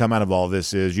question to come out of all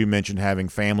this is you mentioned having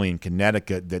family in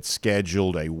Connecticut that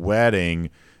scheduled a wedding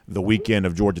the weekend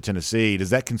of Georgia-Tennessee. Does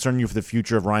that concern you for the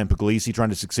future of Ryan Puglisi trying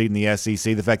to succeed in the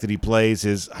SEC, the fact that he plays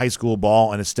his high school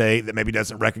ball in a state that maybe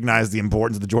doesn't recognize the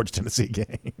importance of the Georgia-Tennessee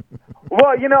game?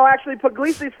 Well, actually,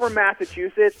 Puglisi's from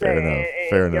Massachusetts.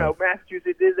 Fair enough.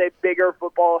 Massachusetts is a bigger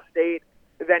football state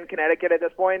than Connecticut at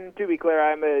this point. And to be clear,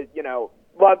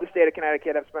 love the state of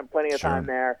Connecticut. I've spent plenty of time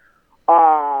there.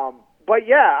 But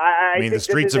yeah, I think the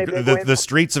streets of the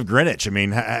streets of Greenwich. I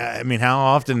mean, how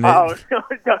often? Oh,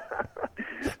 no,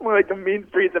 more like the mean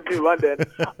streets of New London.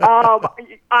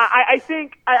 I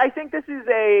think this is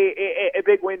a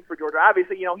big win for Georgia.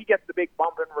 Obviously, he gets the big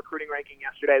bump in recruiting ranking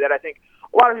yesterday that I think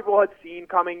a lot of people had seen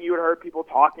coming. You had heard people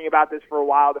talking about this for a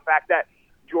while. The fact that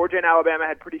Georgia and Alabama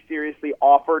had pretty seriously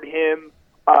offered him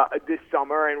this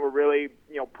summer and were really,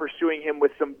 pursuing him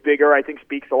with some vigor, I think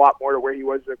speaks a lot more to where he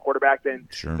was as a quarterback than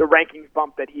the rankings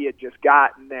bump that he had just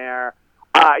gotten there.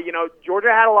 Georgia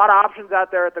had a lot of options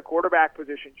out there at the quarterback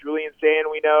position. Julian Sayin,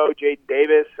 we know, Jaden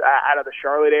Davis out of the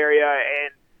Charlotte area,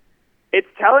 and it's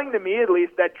telling to me at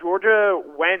least that Georgia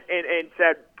went and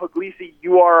said, Puglisi,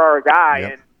 you are our guy.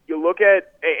 Yep. And you look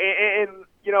at,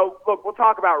 look, we'll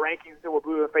talk about rankings until we're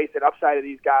blue in the face and upside of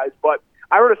these guys, but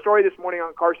I wrote a story this morning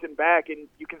on Carson Beck, and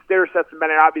you consider Stetson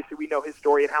Bennett. Obviously, we know his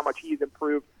story and how much he's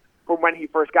improved from when he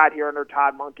first got here under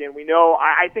Todd Monken. We know,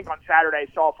 I think on Saturday,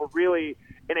 saw for really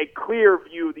in a clear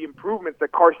view the improvements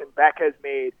that Carson Beck has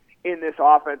made in this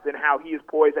offense and how he is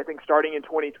poised, I think, starting in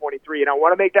 2023. And I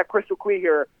want to make that crystal clear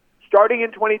here, starting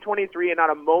in 2023 and not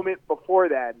a moment before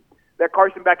then, that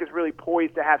Carson Beck is really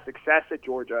poised to have success at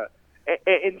Georgia.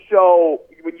 And so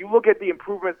when you look at the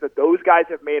improvements that those guys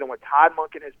have made and what Todd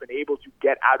Monken has been able to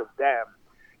get out of them,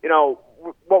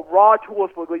 what raw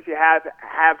tools Puglisi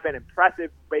have been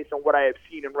impressive based on what I have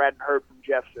seen and read and heard from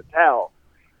Jeff Sattel.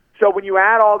 So when you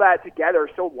add all that together,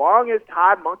 so long as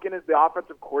Todd Monken is the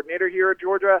offensive coordinator here at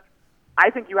Georgia, I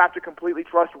think you have to completely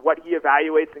trust what he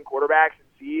evaluates in quarterbacks and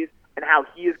sees and how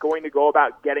he is going to go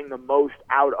about getting the most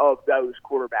out of those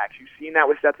quarterbacks. You've seen that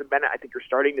with Stetson Bennett. I think you're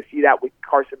starting to see that with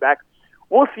Carson Beck.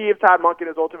 We'll see if Todd Monken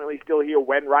is ultimately still here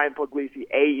when Ryan Puglisi,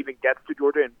 A, even gets to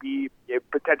Georgia, and B, it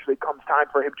potentially comes time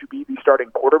for him to be the starting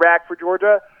quarterback for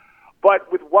Georgia. But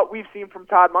with what we've seen from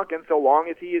Todd Monken, so long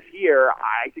as he is here,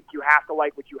 I think you have to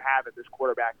like what you have at this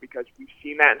quarterback because we've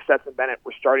seen that in Stetson Bennett.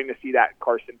 We're starting to see that in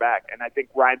Carson Beck. And I think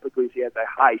Ryan Puglisi has a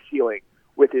high ceiling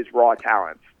with his raw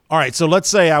talents. All right, so let's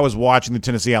say I was watching the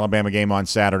Tennessee-Alabama game on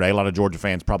Saturday. A lot of Georgia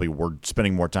fans probably were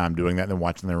spending more time doing that than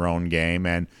watching their own game.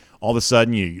 And all of a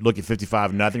sudden you look at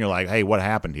 55-0, you're like, hey, what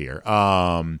happened here?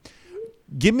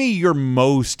 Give me your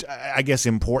most, I guess,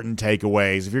 important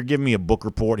takeaways. If you're giving me a book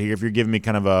report here, if you're giving me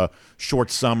kind of a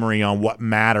short summary on what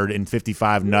mattered in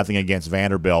 55-0 against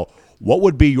Vanderbilt, what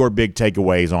would be your big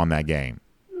takeaways on that game?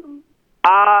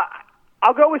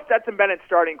 I'll go with Stetson Bennett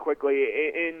starting quickly.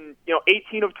 In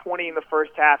 18 of 20 in the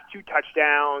first half, 2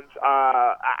 touchdowns.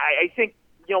 I think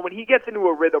when he gets into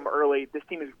a rhythm early, this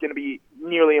team is going to be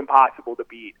nearly impossible to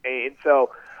beat. And so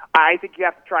I think you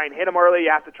have to try and hit him early. You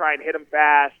have to try and hit him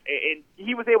fast. And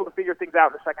he was able to figure things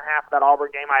out in the second half of that Auburn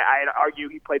game. I'd argue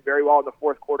he played very well in the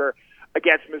fourth quarter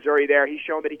against Missouri there. He's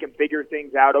shown that he can figure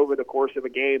things out over the course of a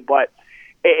game. But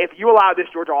if you allow this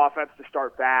Georgia offense to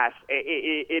start fast,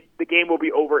 the game will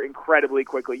be over incredibly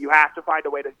quickly. You have to find a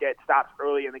way to get stops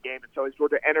early in the game. And so as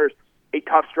Georgia enters a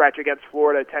tough stretch against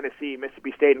Florida, Tennessee,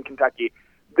 Mississippi State, and Kentucky,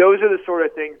 those are the sort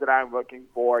of things that I'm looking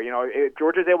for. If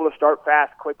Georgia's able to start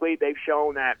fast quickly, they've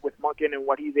shown that with Monken and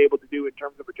what he's able to do in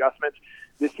terms of adjustments,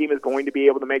 this team is going to be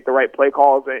able to make the right play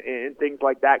calls and things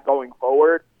like that going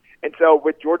forward. And so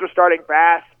with Georgia starting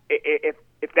fast, if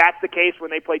that's the case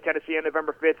when they play Tennessee on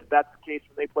November 5th, if that's the case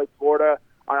when they play Florida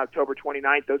on October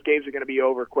 29th, those games are going to be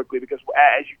over quickly because,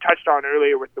 as you touched on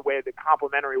earlier with the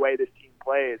complementary way this team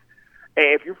plays,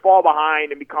 if you fall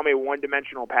behind and become a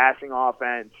one-dimensional passing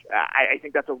offense, I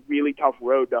think that's a really tough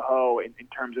road to hoe in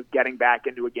terms of getting back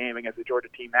into a game against the Georgia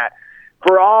team that,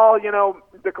 for all,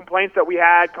 the complaints that we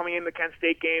had coming in the Kent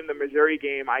State game, the Missouri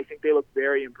game, I think they look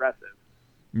very impressive.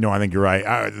 No, I think you're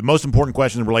right. The most important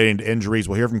question relating to injuries,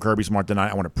 we'll hear from Kirby Smart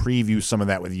tonight. I want to preview some of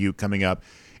that with you coming up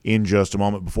in just a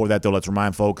moment. Before that, though, let's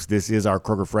remind folks this is our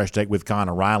Kroger Fresh Take with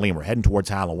Connor Riley, and we're heading towards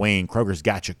Halloween. Kroger's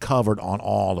got you covered on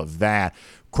all of that.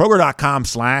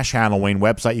 Kroger.com/Halloween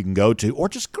website you can go to, or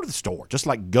just go to the store. Just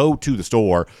go to the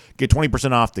store. Get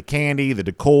 20% off the candy, the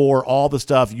decor, all the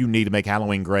stuff you need to make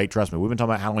Halloween great. Trust me, we've been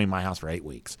talking about Halloween in my house for 8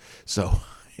 weeks. So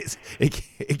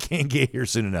it can't get here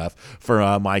soon enough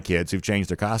for my kids who've changed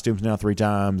their costumes now 3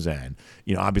 times, and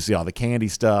obviously all the candy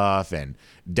stuff and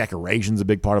decoration's a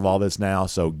big part of all this now.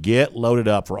 So get loaded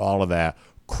up for all of that.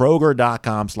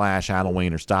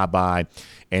 Kroger.com/Halloween, or stop by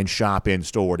and shop in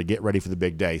store to get ready for the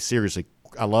big day. Seriously,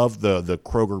 I love the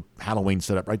Kroger Halloween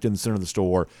setup right there in the center of the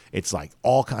store. It's like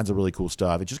all kinds of really cool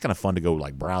stuff. It's just kind of fun to go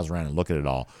browse around and look at it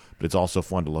all. But it's also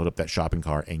fun to load up that shopping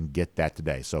cart and get that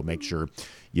today. So make sure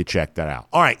you check that out.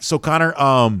 All right, so Connor,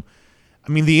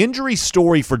 the injury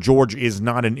story for Georgia is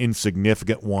not an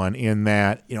insignificant one in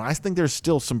that, I think there's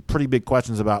still some pretty big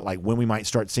questions about when we might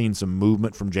start seeing some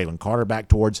movement from Jalen Carter back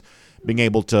towards being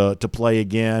able to play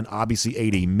again. Obviously,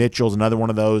 A.D. Mitchell's another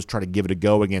one of those. Try to give it a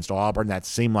go against Auburn. That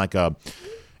seemed like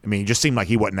I mean, it just seemed like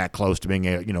he wasn't that close to being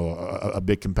a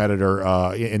big competitor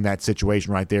in that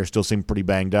situation right there. Still seemed pretty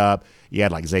banged up. You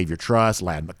had like Xavier Truss,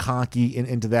 Ladd McConkey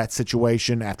into that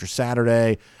situation after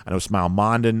Saturday. I know Smile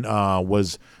Mondon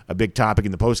was a big topic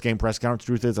in the post-game press conference.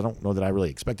 Truth is, I don't know that I really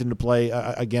expected him to play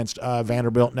against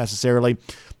Vanderbilt necessarily.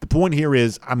 The point here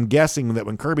is I'm guessing that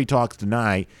when Kirby talks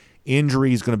tonight,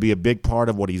 injury is going to be a big part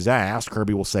of what he's asked.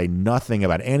 Kirby will say nothing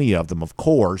about any of them, of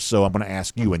course, so I'm going to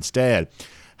ask you instead.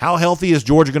 How healthy is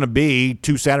Georgia going to be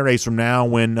 2 Saturdays from now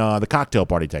when the cocktail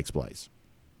party takes place?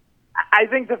 I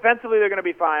think defensively they're going to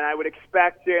be fine. I would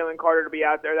expect Jalen Carter to be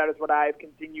out there. That is what I've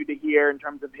continued to hear in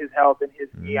terms of his health and his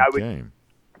knee. I would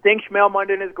think Shmael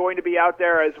Mondon is going to be out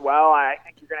there as well. I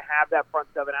think you're going to have that front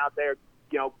seven out there,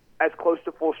 as close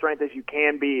to full strength as you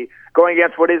can be, going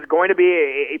against what is going to be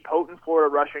a potent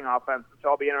Florida rushing offense. So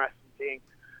I'll be interested in seeing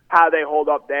how they hold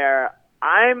up there.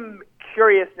 I'm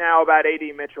curious now about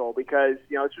A.D. Mitchell because,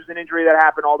 this was an injury that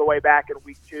happened all the way back in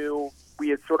week 2. We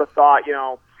had sort of thought,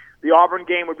 the Auburn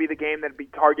game would be the game that would be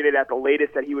targeted at the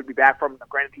latest that he would be back from.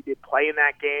 Granted, he did play in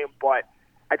that game, but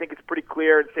I think it's pretty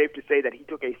clear and safe to say that he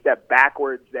took a step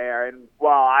backwards there. And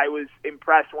while I was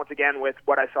impressed once again with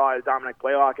what I saw as Dominic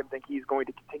Blaylock and think he's going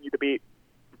to continue to be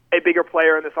a bigger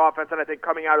player in this offense, and I think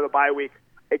coming out of the bye week,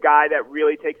 a guy that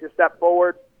really takes a step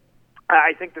forward,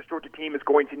 I think this Georgia team is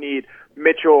going to need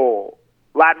Mitchell,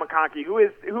 Ladd McConkey, who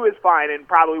is fine and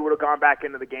probably would have gone back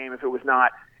into the game if it was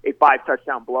not a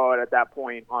 5-touchdown blowout at that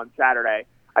point on Saturday.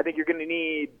 I think you're going to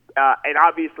need, and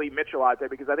obviously Mitchell out there,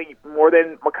 because I think more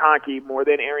than McConkey, more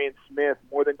than Arian Smith,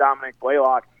 more than Dominic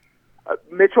Blaylock,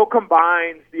 Mitchell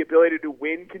combines the ability to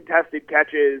win contested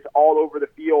catches all over the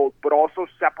field, but also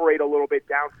separate a little bit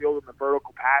downfield in the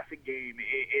vertical passing game.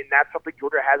 And that's something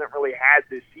Georgia hasn't really had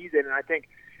this season. And I think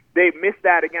they missed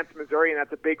that against Missouri, and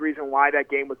that's a big reason why that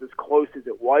game was as close as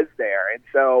it was there. And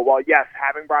so, while yes,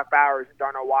 having Brock Bowers and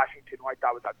Darnell Washington, who I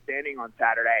thought was outstanding on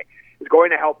Saturday, is going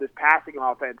to help this passing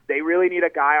offense, they really need a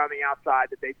guy on the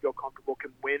outside that they feel comfortable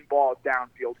can win balls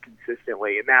downfield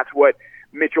consistently. And that's what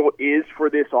Mitchell is for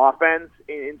this offense.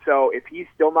 And so if he's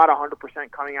still not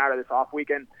 100% coming out of this off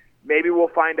weekend, maybe we'll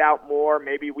find out more,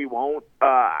 maybe we won't.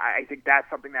 I think that's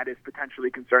something that is potentially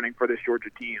concerning for this Georgia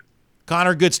team.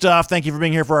 Connor, good stuff. Thank you for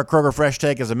being here for our Kroger Fresh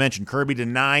Take. As I mentioned, Kirby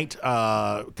tonight,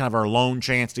 kind of our lone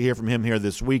chance to hear from him here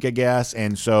this week, I guess.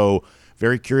 And so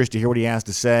very curious to hear what he has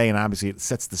to say. And obviously it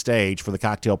sets the stage for the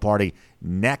cocktail party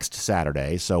next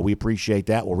Saturday. So we appreciate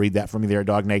that. We'll read that from you there at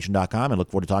DogNation.com and look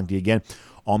forward to talking to you again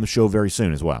on the show very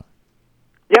soon as well.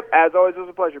 Yep, as always, it was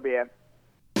a pleasure, BN.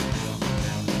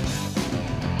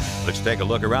 Let's take a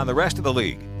look around the rest of the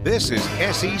league. This is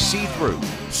SEC Through.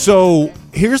 So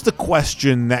here's the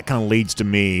question that kind of leads to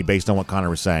me based on what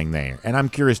Connor was saying there. And I'm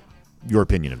curious your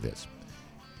opinion of this.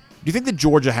 Do you think that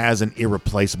Georgia has an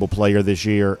irreplaceable player this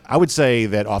year? I would say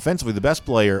that offensively the best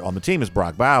player on the team is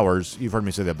Brock Bowers. You've heard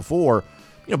me say that before.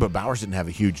 But Bowers didn't have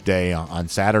a huge day on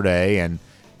Saturday. And,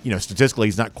 statistically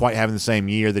he's not quite having the same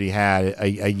year that he had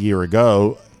a year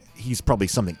ago. He's probably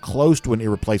something close to an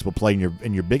irreplaceable play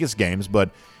in your biggest games, but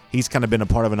he's kind of been a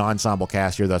part of an ensemble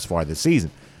cast here thus far this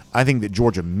season. I think that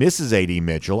Georgia misses A.D.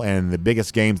 Mitchell, and the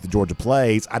biggest games that Georgia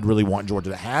plays, I'd really want Georgia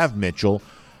to have Mitchell,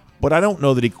 but I don't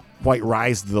know that he quite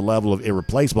rises to the level of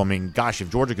irreplaceable. I mean, gosh, if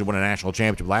Georgia could win a national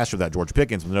championship last year without George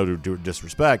Pickens, with no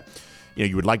disrespect,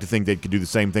 you would like to think they could do the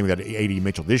same thing with A.D.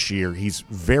 Mitchell this year. He's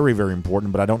very, very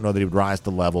important, but I don't know that he would rise to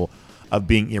the level of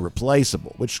being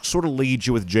irreplaceable, which sort of leads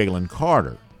you with Jalen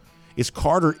Carter. Is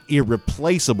Carter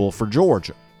irreplaceable for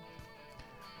Georgia?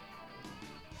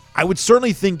 I would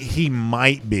certainly think he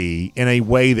might be in a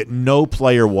way that no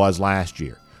player was last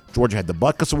year. Georgia had the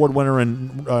Butkus Award winner in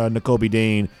Nakobe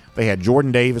Dean. They had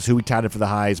Jordan Davis, who he touted for the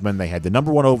Heisman. They had the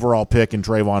number 1 overall pick in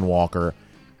Trayvon Walker.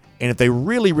 And if they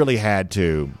really, really had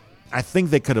to, I think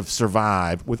they could have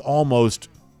survived with almost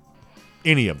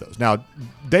any of those. Now,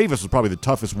 Davis was probably the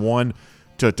toughest one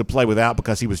to play without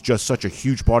because he was just such a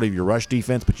huge part of your rush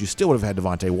defense, but you still would have had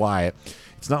Devontae Wyatt.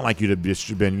 It's not like you'd have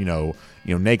just been,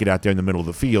 naked out there in the middle of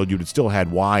the field. You'd have still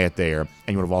had Wyatt there, and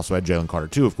you would have also had Jalen Carter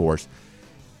too, of course.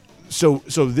 So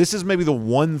this is maybe the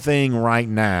one thing right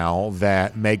now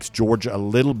that makes Georgia a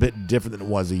little bit different than it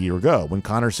was a year ago. When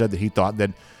Connor said that he thought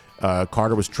that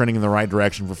Carter was trending in the right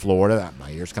direction for Florida, my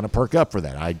ears kind of perk up for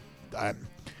that.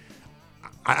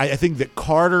 I think that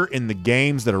Carter, in the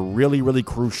games that are really, really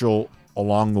crucial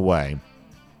along the way,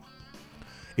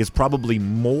 is probably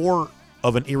more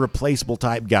of an irreplaceable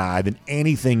type guy than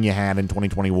anything you had in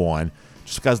 2021,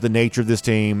 just because the nature of this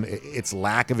team, its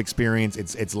lack of experience,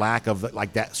 its lack of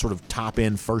like that sort of top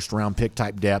end first round pick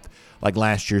type depth like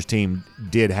last year's team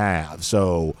did have.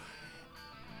 So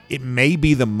it may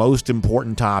be the most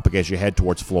important topic as you head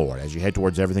towards Florida, as you head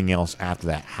towards everything else after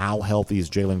that. How healthy is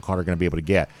Jalen Carter going to be able to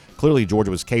get? Clearly,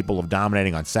 Georgia was capable of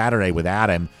dominating on Saturday without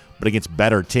him, but against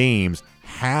better teams,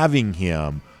 having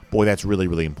him, boy, that's really,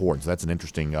 really important. So that's an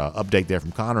interesting update there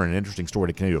from Connor, and an interesting story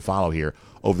to continue to follow here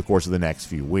over the course of the next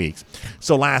few weeks.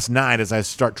 So last night, as I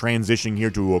start transitioning here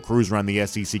to a cruise around the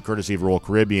SEC courtesy of Royal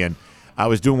Caribbean, I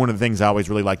was doing one of the things I always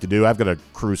really like to do. I've got a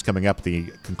cruise coming up at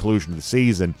the conclusion of the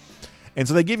season. And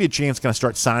so they give you a chance to kind of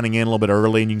start signing in a little bit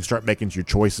early, and you can start making your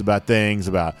choices about things,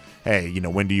 about, hey,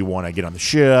 when do you want to get on the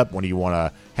ship? When do you want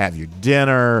to have your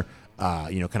dinner?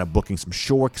 Kind of booking some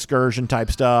shore excursion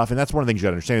type stuff. And that's one of the things you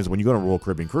got to understand is when you go on a Royal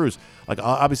Caribbean cruise, like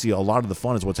obviously a lot of the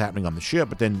fun is what's happening on the ship,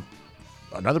 but then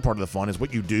another part of the fun is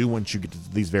what you do once you get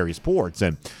to these various ports.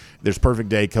 And there's Perfect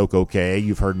Day Coco Cay.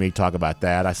 You've heard me talk about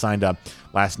that. I signed up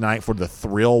last night for the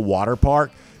Thrill Water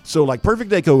Park. So like Perfect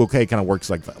Day Coco Cay kind of works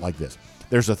like this.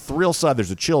 There's a thrill side,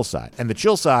 there's a chill side. And the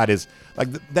chill side is like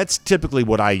that's typically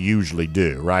what I usually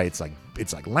do, right? It's like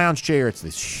lounge chair. It's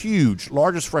this huge,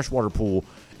 largest freshwater pool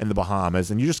in the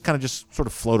Bahamas, and you just kind of sort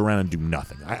of float around and do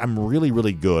nothing. I'm really,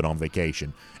 really good on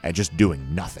vacation at just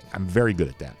doing nothing. I'm very good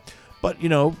at that. But, we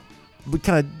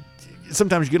kind of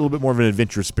sometimes you get a little bit more of an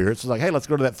adventurous spirit. So it's like, hey, let's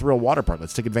go to that Thrill Water Park.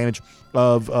 Let's take advantage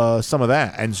of some of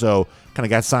that. And so kind of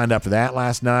got signed up for that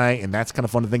last night, and that's kind of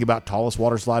fun to think about. Tallest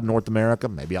water slide in North America.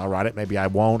 Maybe I'll ride it. Maybe I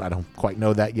won't. I don't quite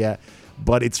know that yet.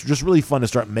 But it's just really fun to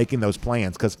start making those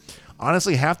plans because,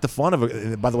 honestly, half the fun of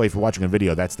it – by the way, if you're watching a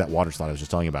video, that's that water slide I was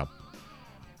just telling you about.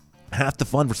 Half the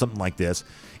fun for something like this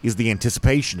is the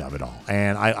anticipation of it all.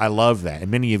 And I love that.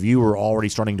 And many of you are already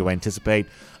starting to anticipate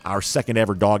our second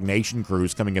ever Dog Nation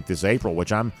cruise coming up this April,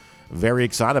 which I'm very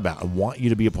excited about. I want you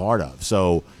to be a part of.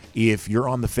 So if you're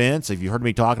on the fence, if you heard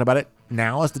me talking about it,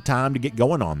 now is the time to get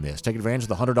going on this. Take advantage of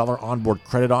the $100 onboard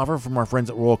credit offer from our friends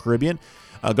at Royal Caribbean.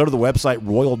 Go to the website,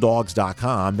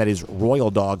 royaldogs.com. That is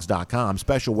royaldogs.com.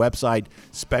 Special website,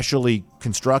 specially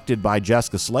constructed by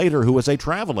Jessica Slater, who is a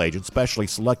travel agent, specially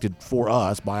selected for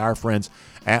us by our friends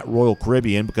at Royal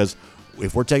Caribbean, because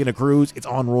if we're taking a cruise, it's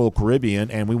on Royal Caribbean,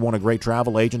 and we want a great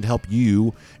travel agent to help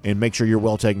you and make sure you're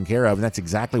well taken care of. And that's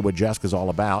exactly what Jessica's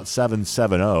all about.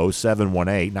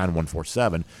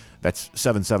 770-718-9147. That's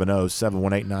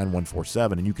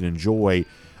 770-718-9147, and you can enjoy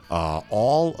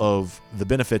all of the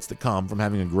benefits that come from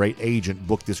having a great agent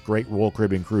book this great Royal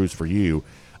Caribbean cruise for you.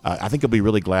 I think you'll be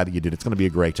really glad that you did. It's going to be a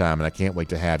great time, and I can't wait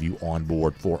to have you on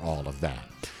board for all of that.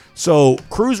 So,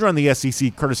 cruise around the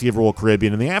SEC, courtesy of Royal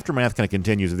Caribbean, and the aftermath kind of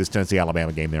continues of this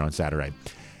Tennessee-Alabama game there on Saturday.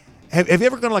 Have you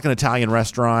ever gone to like an Italian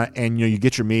restaurant and you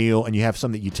get your meal and you have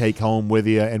something that you take home with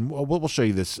you? And we'll show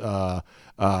you this here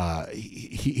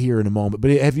in a moment.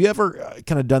 But have you ever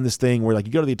kind of done this thing where like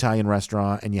you go to the Italian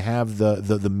restaurant and you have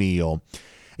the meal,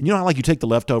 and you know how like you take the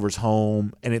leftovers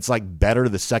home and it's like better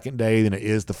the second day than it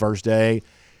is the first day?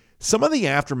 Some of the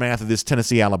aftermath of this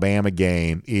Tennessee-Alabama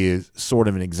game is sort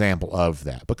of an example of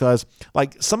that, because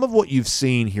like some of what you've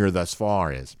seen here thus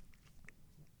far is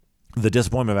the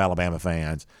disappointment of Alabama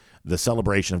fans, the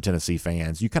celebration of Tennessee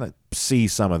fans. You kind of see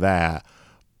some of that.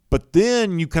 But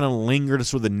then you kind of linger to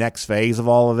sort of the next phase of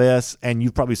all of this, and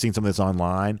you've probably seen some of this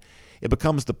online. It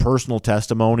becomes the personal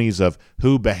testimonies of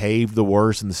who behaved the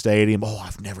worst in the stadium. Oh,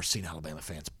 I've never seen Alabama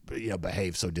fans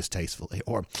behave so distastefully.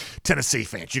 Or Tennessee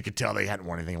fans, you could tell they hadn't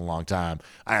won anything in a long time.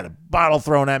 I had a bottle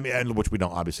thrown at me, which we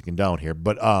don't obviously condone here.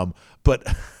 But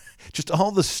just all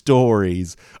the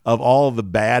stories of all of the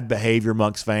bad behavior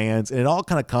amongst fans, and it all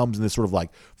kind of comes in this sort of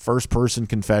like first-person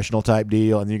confessional type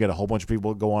deal, and then you got a whole bunch of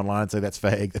people go online and say that's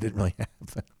fake, that didn't really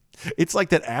happen. It's like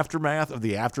that aftermath of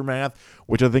the aftermath,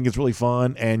 which I think is really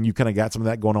fun, and you kind of got some of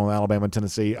that going on with Alabama and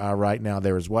Tennessee right now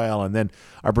there as well. And then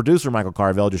our producer, Michael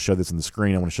Carvel, just showed this on the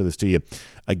screen. I want to show this to you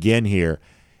again here.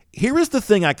 Here is the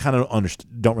thing I kind of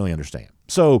don't really understand.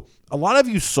 So a lot of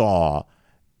you saw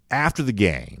after the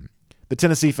game, the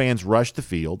Tennessee fans rushed the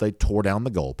field. They tore down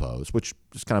the goalpost, which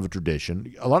is kind of a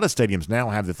tradition. A lot of stadiums now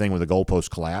have the thing where the goalposts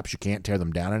collapse. You can't tear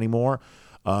them down anymore.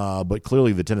 But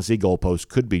clearly the Tennessee goalpost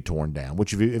could be torn down,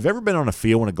 which if you've ever been on a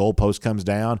field when a goalpost comes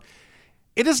down,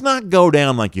 it does not go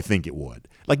down like you think it would.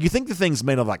 Like you think the thing's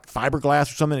made of like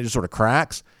fiberglass or something, it just sort of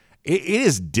cracks. It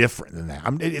is different than that. I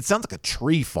mean, it sounds like a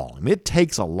tree falling. It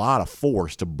takes a lot of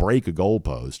force to break a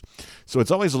goalpost. So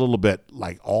it's always a little bit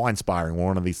like awe-inspiring when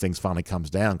one of these things finally comes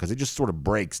down, because it just sort of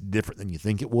breaks different than you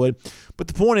think it would. But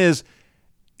the point is,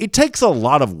 it takes a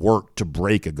lot of work to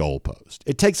break a goalpost.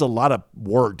 It takes a lot of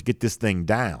work to get this thing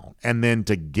down and then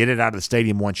to get it out of the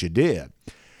stadium once you did.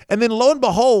 And then lo and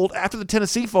behold, after the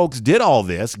Tennessee folks did all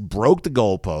this, broke the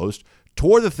goalpost,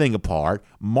 tore the thing apart,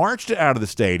 marched it out of the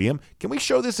stadium. Can we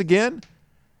show this again?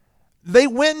 they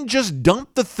went and just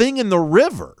dumped the thing in the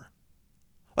river.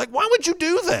 Like, why would you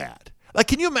do that? Like,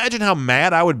 can you imagine how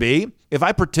mad I would be if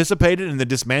I participated in the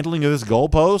dismantling of this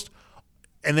goalpost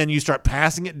and then you start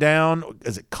passing it down?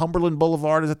 Is it Cumberland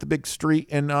Boulevard? Is that the big street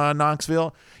in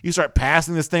Knoxville? You start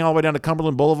passing this thing all the way down to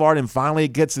Cumberland Boulevard and finally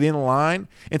it gets to the end of the line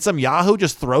and some yahoo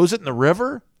just throws it in the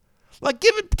river? Like,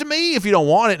 give it to me if you don't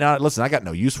want it. Now, listen, I got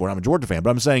no use for it. I'm a Georgia fan. But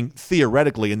I'm saying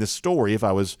theoretically in this story, if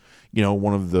I was,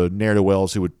 one of the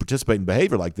ne'er-do-wells who would participate in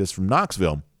behavior like this from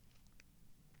Knoxville,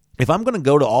 if I'm going to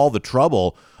go to all the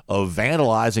trouble of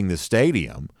vandalizing the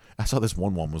stadium, I saw this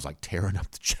one woman was like tearing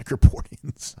up the checkerboard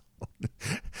in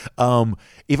zone.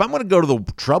 If I'm going to go to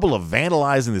the trouble of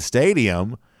vandalizing the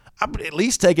stadium, I'm at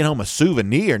least taking home a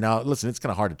souvenir. Now, listen, it's kind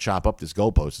of hard to chop up this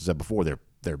goalpost. As I said before,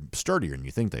 they're sturdier than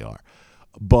you think they are.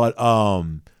 But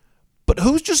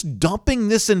who's just dumping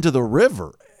this into the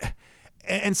river?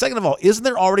 And second of all, isn't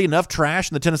there already enough trash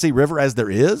in the Tennessee River as there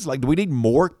is? Like, do we need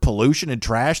more pollution and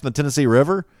trash in the Tennessee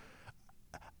River?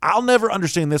 I'll never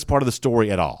understand this part of the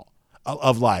story at all.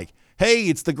 Of like, hey,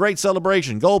 it's the great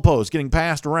celebration, goalposts getting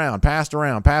passed around.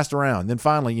 And then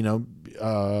finally,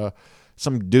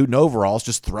 some dude in overalls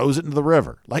just throws it into the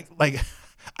river. Like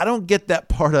I don't get that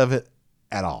part of it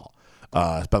at all.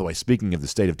 By the way, speaking of the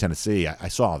state of Tennessee, I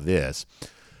saw this.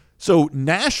 So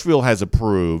Nashville has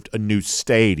approved a new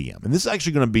stadium, and this is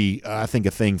actually going to be, I think,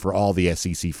 a thing for all the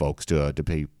SEC folks to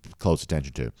pay close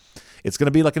attention to. It's going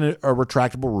to be like a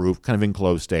retractable roof, kind of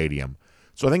enclosed stadium.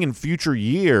 So I think in future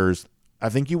years, I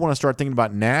think you want to start thinking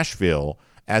about Nashville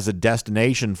as a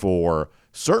destination for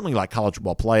certainly like college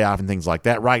football playoff and things like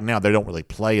that. Right now, they don't really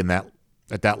play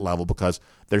at that level because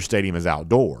their stadium is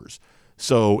outdoors.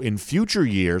 So in future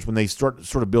years, when they sort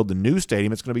of build the new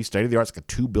stadium, it's going to be state-of-the-art. It's like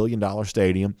a $2 billion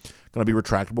stadium, going to be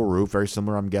retractable roof, very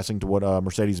similar, I'm guessing, to what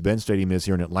Mercedes-Benz Stadium is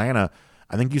here in Atlanta.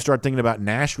 I think you start thinking about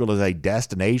Nashville as a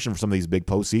destination for some of these big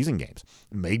postseason games.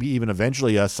 Maybe even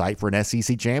eventually a site for an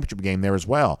SEC championship game there as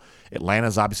well.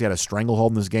 Atlanta's obviously had a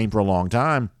stranglehold in this game for a long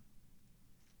time.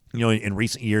 In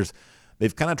recent years,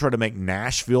 they've kind of tried to make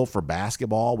Nashville for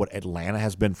basketball what Atlanta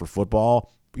has been for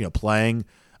football, playing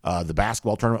the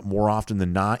basketball tournament more often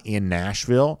than not in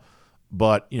Nashville.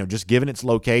 But, just given its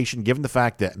location, given the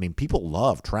fact that, people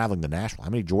love traveling to Nashville. How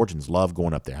many Georgians love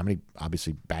going up there? How many,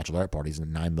 obviously, bachelorette parties,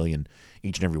 and 9 million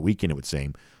each and every weekend, it would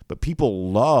seem. But people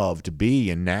love to be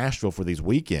in Nashville for these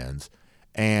weekends.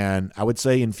 And I would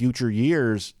say in future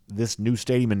years, this new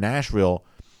stadium in Nashville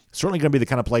is certainly going to be the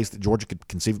kind of place that Georgia could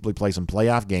conceivably play some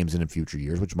playoff games in future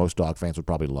years, which most Dog fans would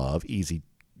probably love. Easy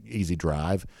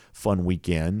drive, fun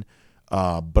weekend.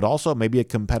 But also maybe a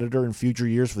competitor in future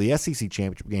years for the SEC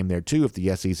championship game there too, if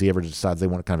the SEC ever decides they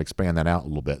want to kind of expand that out a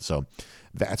little bit. So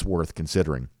that's worth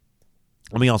considering.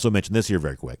 Let me also mention this here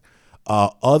very quick.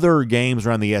 Other games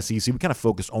around the SEC, we kind of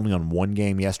focused only on one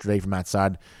game yesterday from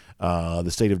outside the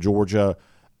state of Georgia.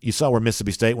 You saw where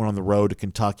Mississippi State went on the road to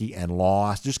Kentucky and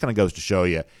lost. It just kind of goes to show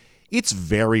you it's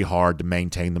very hard to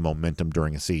maintain the momentum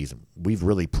during a season. We've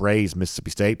really praised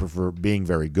Mississippi State for being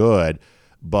very good.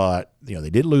 But, they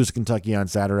did lose to Kentucky on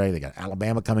Saturday. They got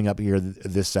Alabama coming up here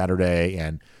this Saturday.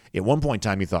 And at one point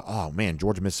in time, you thought, oh, man,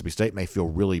 Georgia-Mississippi State may feel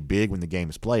really big when the game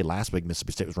is played. Last week,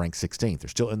 Mississippi State was ranked 16th. They're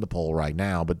still in the poll right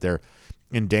now, but they're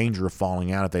in danger of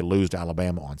falling out if they lose to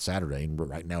Alabama on Saturday. And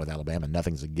right now with Alabama,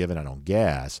 nothing's a given, I don't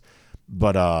guess.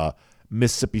 But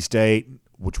Mississippi State,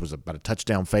 which was about a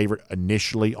touchdown favorite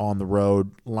initially on the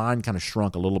road, line kind of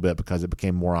shrunk a little bit because it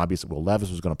became more obvious that Will Levis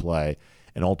was going to play.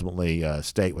 And ultimately,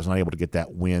 State was not able to get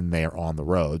that win there on the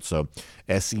road. So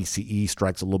SEC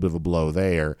strikes a little bit of a blow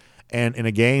there. And in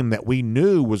a game that we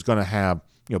knew was going to have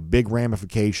big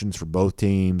ramifications for both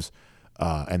teams,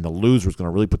 and the loser was going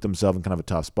to really put themselves in kind of a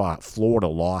tough spot, Florida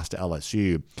lost to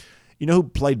LSU. You know who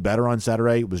played better on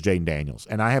Saturday? It was Jaden Daniels.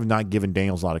 And I have not given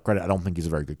Daniels a lot of credit. I don't think he's a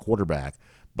very good quarterback.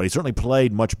 But he certainly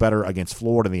played much better against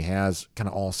Florida than he has kind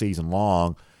of all season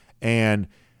long. And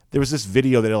there was this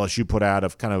video that LSU put out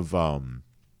of kind of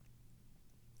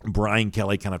Brian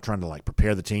Kelly kind of trying to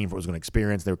prepare the team for what it was going to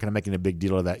experience. They were kind of making a big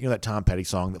deal of that. That Tom Petty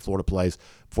song that Florida plays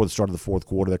before the start of the fourth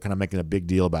quarter. They're kind of making a big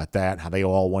deal about that, how they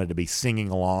all wanted to be singing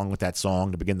along with that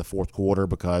song to begin the fourth quarter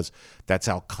because that's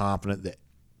how confident that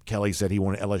Kelly said he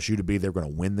wanted LSU to be. They're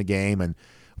going to win the game. And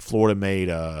Florida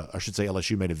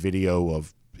LSU made a video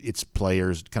of its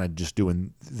players kind of just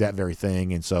doing that very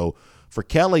thing. And so for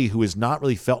Kelly, who has not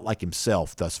really felt like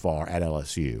himself thus far at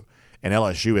LSU, and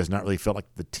LSU has not really felt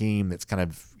like the team that's kind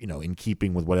of, in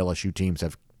keeping with what LSU teams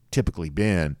have typically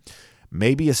been,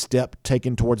 maybe a step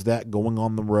taken towards that going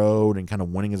on the road and kind of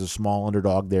winning as a small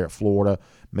underdog there at Florida.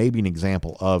 Maybe an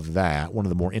example of that. One of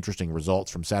the more interesting results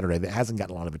from Saturday that hasn't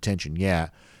gotten a lot of attention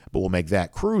yet, but we'll make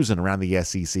that cruising around the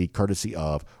SEC courtesy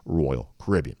of Royal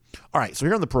Caribbean. All right, so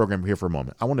here on the program here for a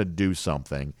moment, I want to do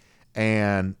something,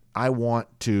 and I want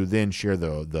to then share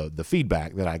the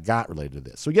feedback that I got related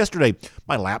to this. So yesterday,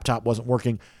 my laptop wasn't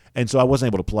working, and so I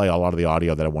wasn't able to play a lot of the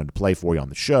audio that I wanted to play for you on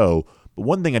the show. But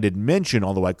one thing I did mention,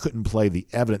 although I couldn't play the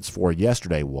evidence for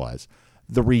yesterday, was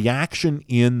the reaction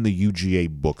in the UGA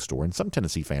bookstore. And some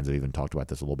Tennessee fans have even talked about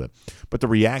this a little bit. But the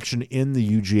reaction in the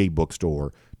UGA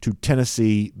bookstore to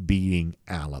Tennessee beating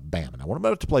Alabama. Now, what I'm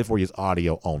about to play for you is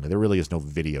audio only. There really is no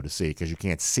video to see because you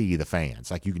can't see the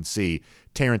fans. Like you can see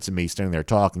Terrence and me standing there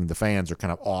talking. The fans are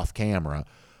kind of off camera.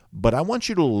 But I want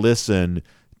you to listen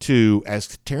to,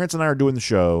 as Terrence and I are doing the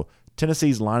show,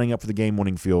 Tennessee's lining up for the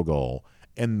game-winning field goal,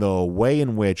 and the way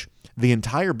in which the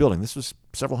entire building, this was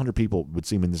several hundred people would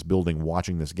seem in this building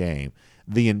watching this game,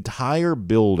 the entire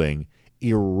building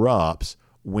erupts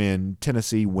when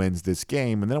Tennessee wins this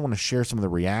game. And then I want to share some of the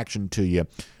reaction to you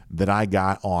that I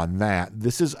got on that.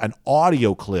 This is an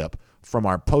audio clip from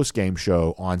our post-game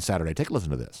show on Saturday. Take a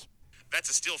listen to this. That's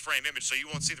a still frame image, so you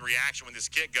won't see the reaction when this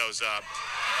kick goes up.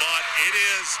 But it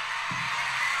is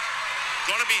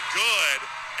going to be good,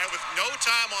 and with no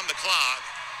time on the clock,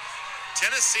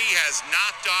 Tennessee has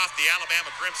knocked off the Alabama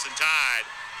Crimson Tide,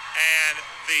 and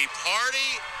the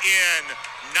party in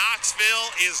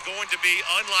Knoxville is going to be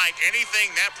unlike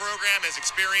anything that program has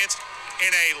experienced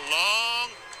in a long,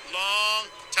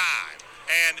 long time.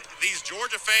 And these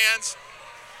Georgia fans,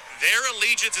 their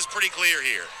allegiance is pretty clear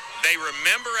here. They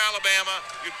remember Alabama.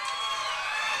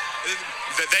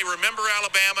 They remember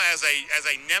Alabama as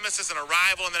a nemesis and a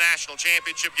rival in the national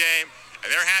championship game.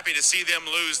 And they're happy to see them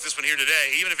lose this one here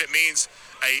today, even if it means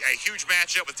a huge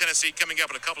matchup with Tennessee coming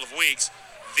up in a couple of weeks.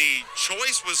 The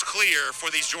choice was clear for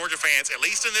these Georgia fans, at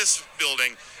least in this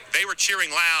building. They were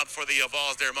cheering loud for the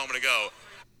Vols there a moment ago.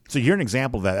 So you're an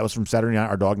example of that. That was from Saturday night,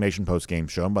 our Dog Nation post-game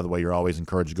show. And by the way, you're always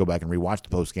encouraged to go back and rewatch the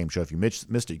post-game show. If you missed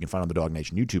it, you can find it on the Dog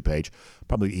Nation YouTube page.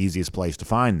 Probably the easiest place to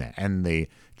find that. And the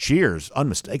cheers,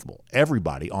 unmistakable.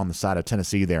 Everybody on the side of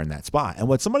Tennessee there in that spot. And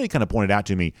what somebody kind of pointed out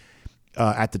to me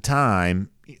at the time,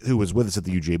 who was with us at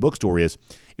the UGA bookstore, is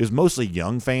it was mostly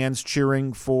young fans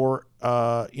cheering for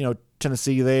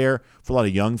Tennessee there. For a lot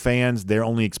of young fans, their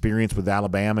only experience with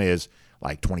Alabama is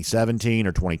like 2017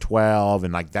 or 2012,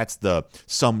 and like that's the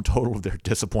sum total of their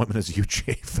disappointment as a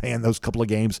UGA fan, those couple of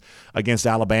games against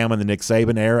Alabama in the Nick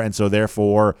Saban era, and so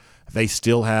therefore they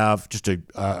still have just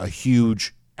a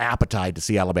huge appetite to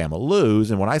see Alabama lose.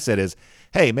 And what I said is,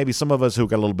 hey, maybe some of us who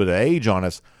got a little bit of age on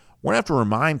us, we're going to have to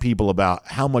remind people about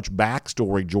how much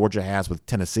backstory Georgia has with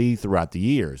Tennessee throughout the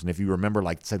years. And if you remember,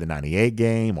 like, say, the 98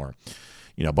 game or,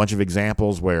 a bunch of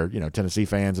examples where, Tennessee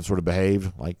fans have sort of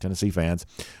behaved like Tennessee fans,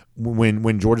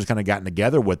 when Georgia's kind of gotten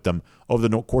together with them over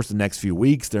the course of the next few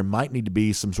weeks, there might need to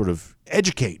be some sort of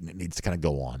educating that needs to kind of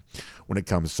go on when it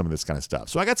comes to some of this kind of stuff.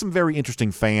 So I got some very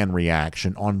interesting fan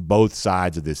reaction on both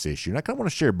sides of this issue. And I kind of want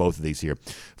to share both of these here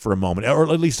for a moment,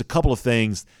 or at least a couple of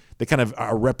things that kind of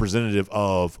are representative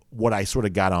of what I sort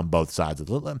of got on both sides.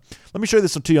 Let me show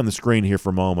this to you on the screen here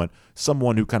for a moment.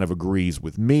 Someone who kind of agrees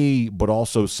with me, but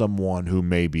also someone who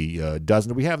maybe doesn't.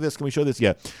 Do we have this? Can we show this?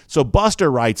 Yeah. So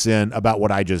Buster writes in about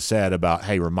what I just said about,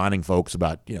 hey, reminding folks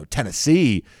about,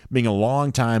 Tennessee being a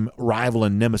longtime rival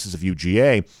and nemesis of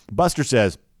UGA. Buster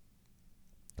says,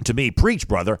 to me, preach,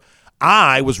 brother.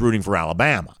 I was rooting for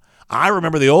Alabama. I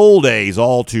remember the old days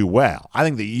all too well. I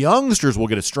think the youngsters will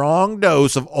get a strong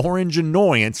dose of orange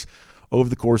annoyance over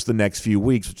the course of the next few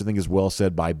weeks, which I think is well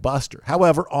said by Buster.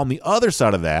 However, on the other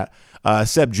side of that,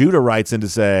 Seb Judah writes in to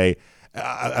say,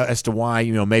 as to why,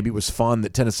 maybe it was fun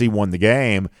that Tennessee won the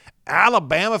game,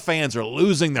 Alabama fans are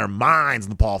losing their minds in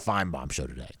the Paul Feinbaum show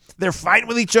today. They're fighting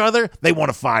with each other. They want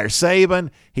to fire Saban.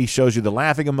 He shows you the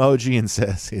laughing emoji and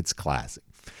says it's classic.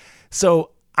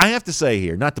 So I have to say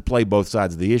here, not to play both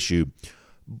sides of the issue,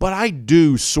 but I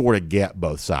do sort of get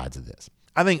both sides of this.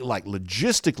 I think, like,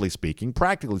 logistically speaking,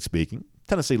 practically speaking,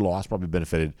 Tennessee loss probably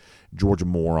benefited Georgia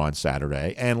more on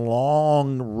Saturday, and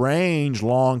long-time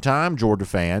Georgia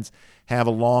fans have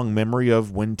a long memory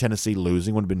of when Tennessee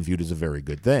losing would have been viewed as a very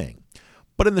good thing.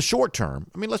 But in the short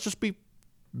term, let's just be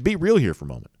real here for a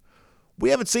moment.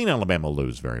 We haven't seen Alabama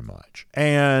lose very much,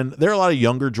 and there are a lot of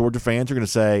younger Georgia fans who are going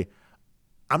to say,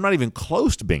 I'm not even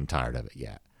close to being tired of it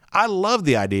yet. I love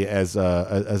the idea, as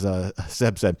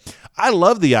Seb said, I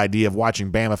love the idea of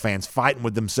watching Bama fans fighting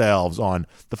with themselves on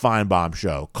the Feinbaum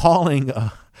show, calling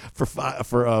for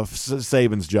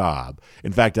Saban's job.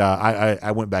 In fact,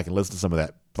 I went back and listened to some of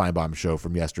that Feinbaum show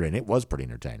from yesterday, and it was pretty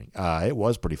entertaining. It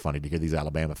was pretty funny to hear these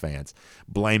Alabama fans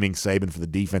blaming Saban for the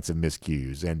defensive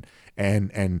miscues and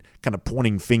kind of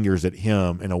pointing fingers at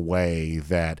him in a way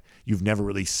that you've never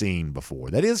really seen before.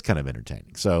 That is kind of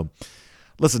entertaining. So,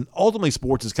 listen, ultimately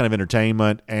sports is kind of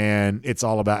entertainment, and it's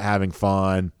all about having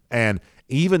fun. And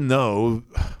even though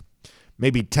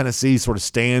maybe Tennessee sort of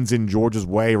stands in Georgia's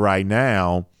way right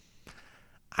now,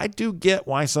 I do get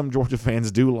why some Georgia fans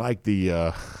do like the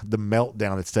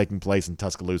meltdown that's taking place in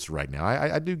Tuscaloosa right now.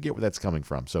 I do get where that's coming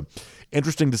from. So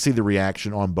interesting to see the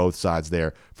reaction on both sides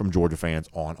there from Georgia fans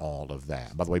on all of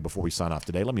that. By the way, before we sign off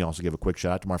today, let me also give a quick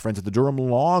shout out to my friends at the Durham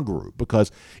Law Group,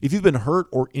 because if you've been hurt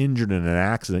or injured in an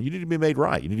accident, you need to be made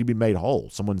right. You need to be made whole.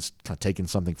 Someone's kind of taken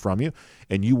something from you,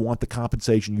 and you want the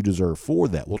compensation you deserve for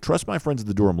that. Well, trust my friends at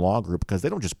the Durham Law Group, because they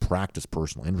don't just practice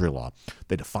personal injury law,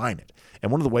 they define it.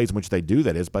 And one of the ways in which they do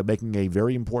that is by making a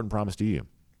very important promise to you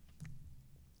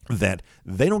that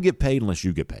they don't get paid unless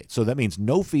you get paid. So that means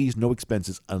no fees, no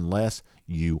expenses unless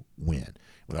you win.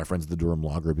 With our friends at the Durham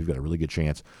Law Group, you've got a really good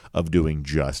chance of doing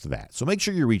just that. So make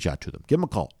sure you reach out to them. Give them a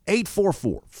call,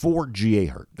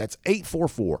 844-4GA-HURT. That's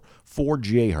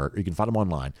 844-4GA-HURT. Or you can find them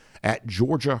online at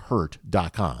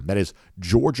georgiahurt.com. That is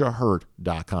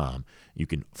georgiahurt.com. You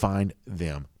can find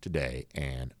them today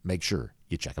and make sure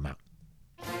you check them out.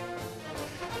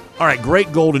 All right,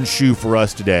 great golden shoe for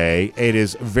us today. It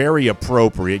is very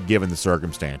appropriate given the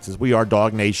circumstances. We are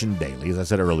Dog Nation Daily. As I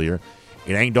said earlier,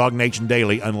 it ain't Dog Nation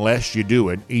Daily unless you do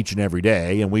it each and every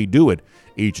day, and we do it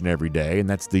each and every day, and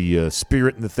that's the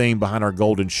spirit and the theme behind our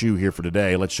golden shoe here for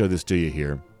today. Let's show this to you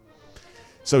here.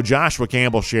 So Joshua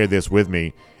Campbell shared this with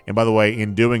me, and by the way,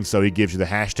 in doing so, he gives you the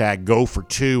hashtag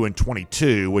 #GoFor2 and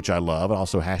 22, which I love, and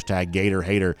also hashtag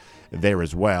GatorHater there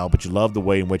as well. But you love the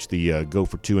way in which the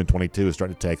 #GoFor2 and 22 is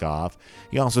starting to take off.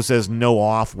 He also says no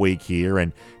off week here,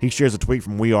 and he shares a tweet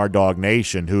from We Are Dog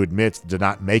Nation, who admits to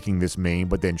not making this meme,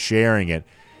 but then sharing it.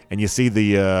 And you see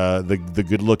the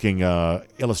good-looking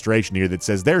illustration here that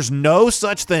says there's no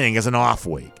such thing as an off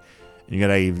week. And you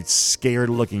got a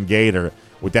scared-looking gator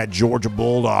with that Georgia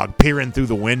Bulldog peering through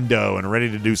the window and ready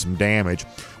to do some damage,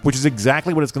 which is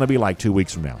exactly what it's going to be like 2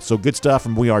 weeks from now. So good stuff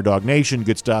from We Are Dog Nation,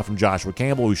 good stuff from Joshua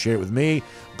Campbell, who shared it with me.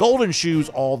 Golden shoes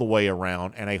all the way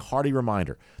around, and a hearty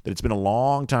reminder that it's been a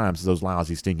long time since those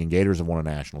lousy stinking Gators have won a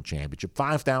national championship.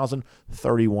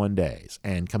 5,031 days.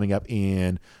 And coming up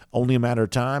in only a matter of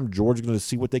time, Georgia's going to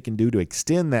see what they can do to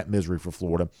extend that misery for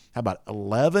Florida. How about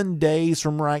 11 days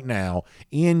from right now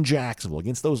in Jacksonville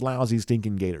against those lousy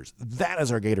stinking Gators? That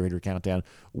is our Gator Hater Countdown.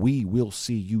 We will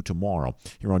see you tomorrow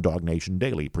here on Dog Nation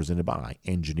Daily, presented by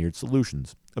Engineered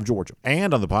Solutions of Georgia.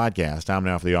 And on the podcast, time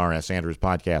now for the R.S. Sanders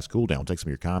Podcast Cool Down. We'll take some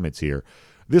of your comments here.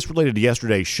 This related to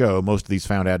yesterday's show. Most of these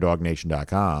found at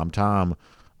dognation.com. Tom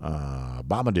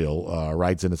Bombadil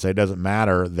writes in to say it doesn't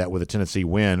matter that with a Tennessee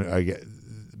win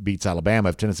beats Alabama.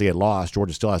 If Tennessee had lost,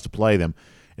 Georgia still has to play them.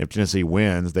 If Tennessee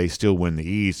wins, they still win the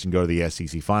East and go to the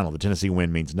SEC final. The Tennessee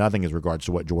win means nothing as regards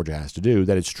to what Georgia has to do.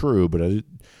 That is true, but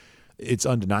it's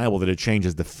undeniable that it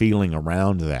changes the feeling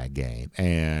around that game.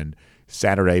 And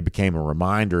Saturday became a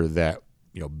reminder that,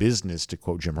 business, to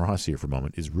quote Jim Ross here for a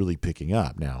moment, is really picking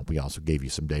up. Now, we also gave you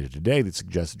some data today that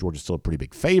suggests that Georgia's still a pretty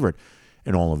big favorite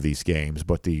in all of these games,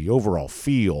 but the overall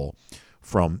feel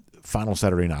from final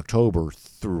Saturday in October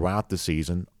throughout the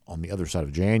season on the other side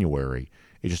of January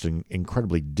is just an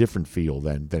incredibly different feel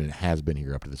than it has been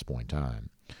here up to this point in time.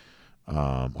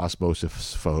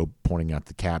 Osmosis Phobe pointing out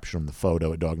the caption on the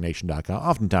photo at dognation.com.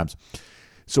 Oftentimes,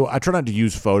 so I try not to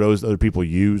use photos that other people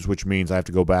use, which means I have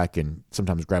to go back and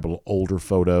sometimes grab a little older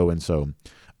photo, and so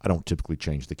I don't typically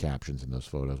change the captions in those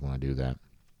photos when I do that.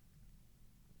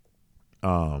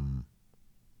 All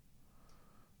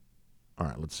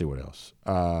right, let's see what else.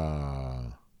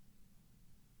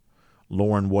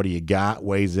 Lauren, what do you got?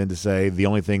 Weighs in to say the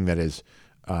only thing that is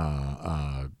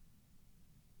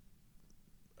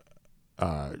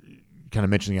kind of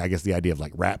mentioning, I guess, the idea of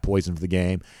like rat poison for the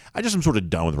game. I just am sort of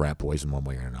done with rat poison one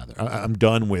way or another. I'm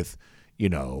done with,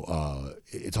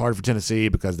 it's hard for Tennessee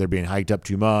because they're being hyped up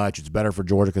too much. It's better for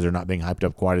Georgia because they're not being hyped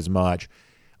up quite as much.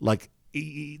 Like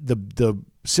the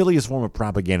silliest form of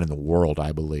propaganda in the world,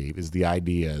 I believe, is the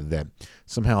idea that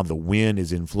somehow the win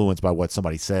is influenced by what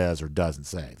somebody says or doesn't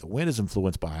say. The win is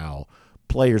influenced by how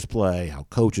players play, how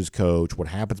coaches coach, what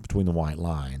happens between the white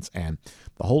lines. And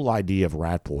the whole idea of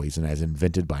rat poison, as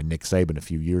invented by Nick Saban a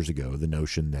few years ago, the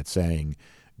notion that saying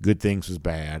good things is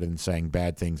bad and saying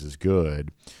bad things is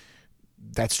good,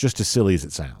 that's just as silly as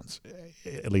it sounds,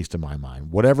 at least in my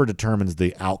mind. Whatever determines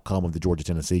the outcome of the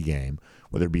Georgia-Tennessee game,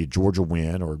 whether it be a Georgia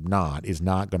win or not, is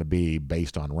not going to be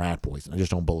based on rat poison. I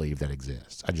just don't believe that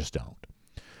exists. I just don't.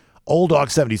 Old Dog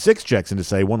 76 checks in to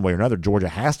say one way or another, Georgia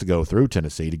has to go through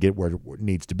Tennessee to get where it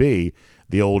needs to be.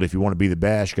 The old, if you want to be the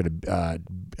best, you're going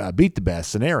to beat the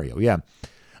best scenario. Yeah.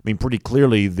 I mean, pretty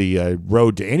clearly the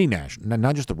road to any national,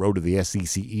 not just the road to the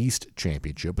SEC East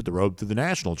championship, but the road to the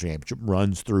national championship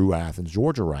runs through Athens,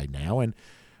 Georgia right now. And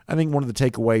I think one of the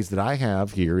takeaways that I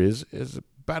have here is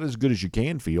about as good as you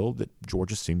can feel that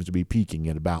Georgia seems to be peaking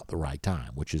at about the right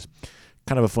time, which is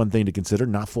kind of a fun thing to consider.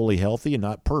 Not fully healthy and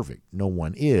not perfect. No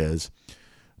one is,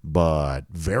 but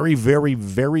very, very,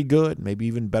 very good. Maybe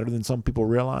even better than some people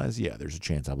realize. Yeah, there's a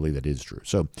chance I believe that is true.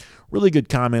 So really good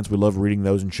comments. We love reading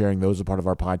those and sharing those as part of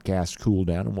our podcast, Cool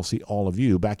Down, and we'll see all of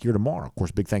you back here tomorrow. Of course,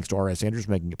 big thanks to R.S. Andrews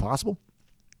making it possible.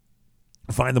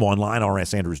 Find them online,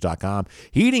 rsandrews.com.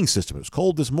 Heating system. It was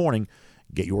cold this morning.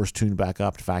 Get yours tuned back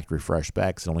up to factory fresh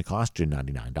specs. It only costs you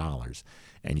 $99.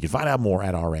 And you can find out more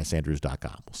at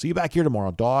rsandrews.com. We'll see you back here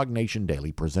tomorrow. Dog Nation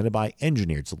Daily, presented by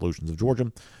Engineered Solutions of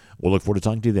Georgia. We'll look forward to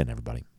talking to you then, everybody.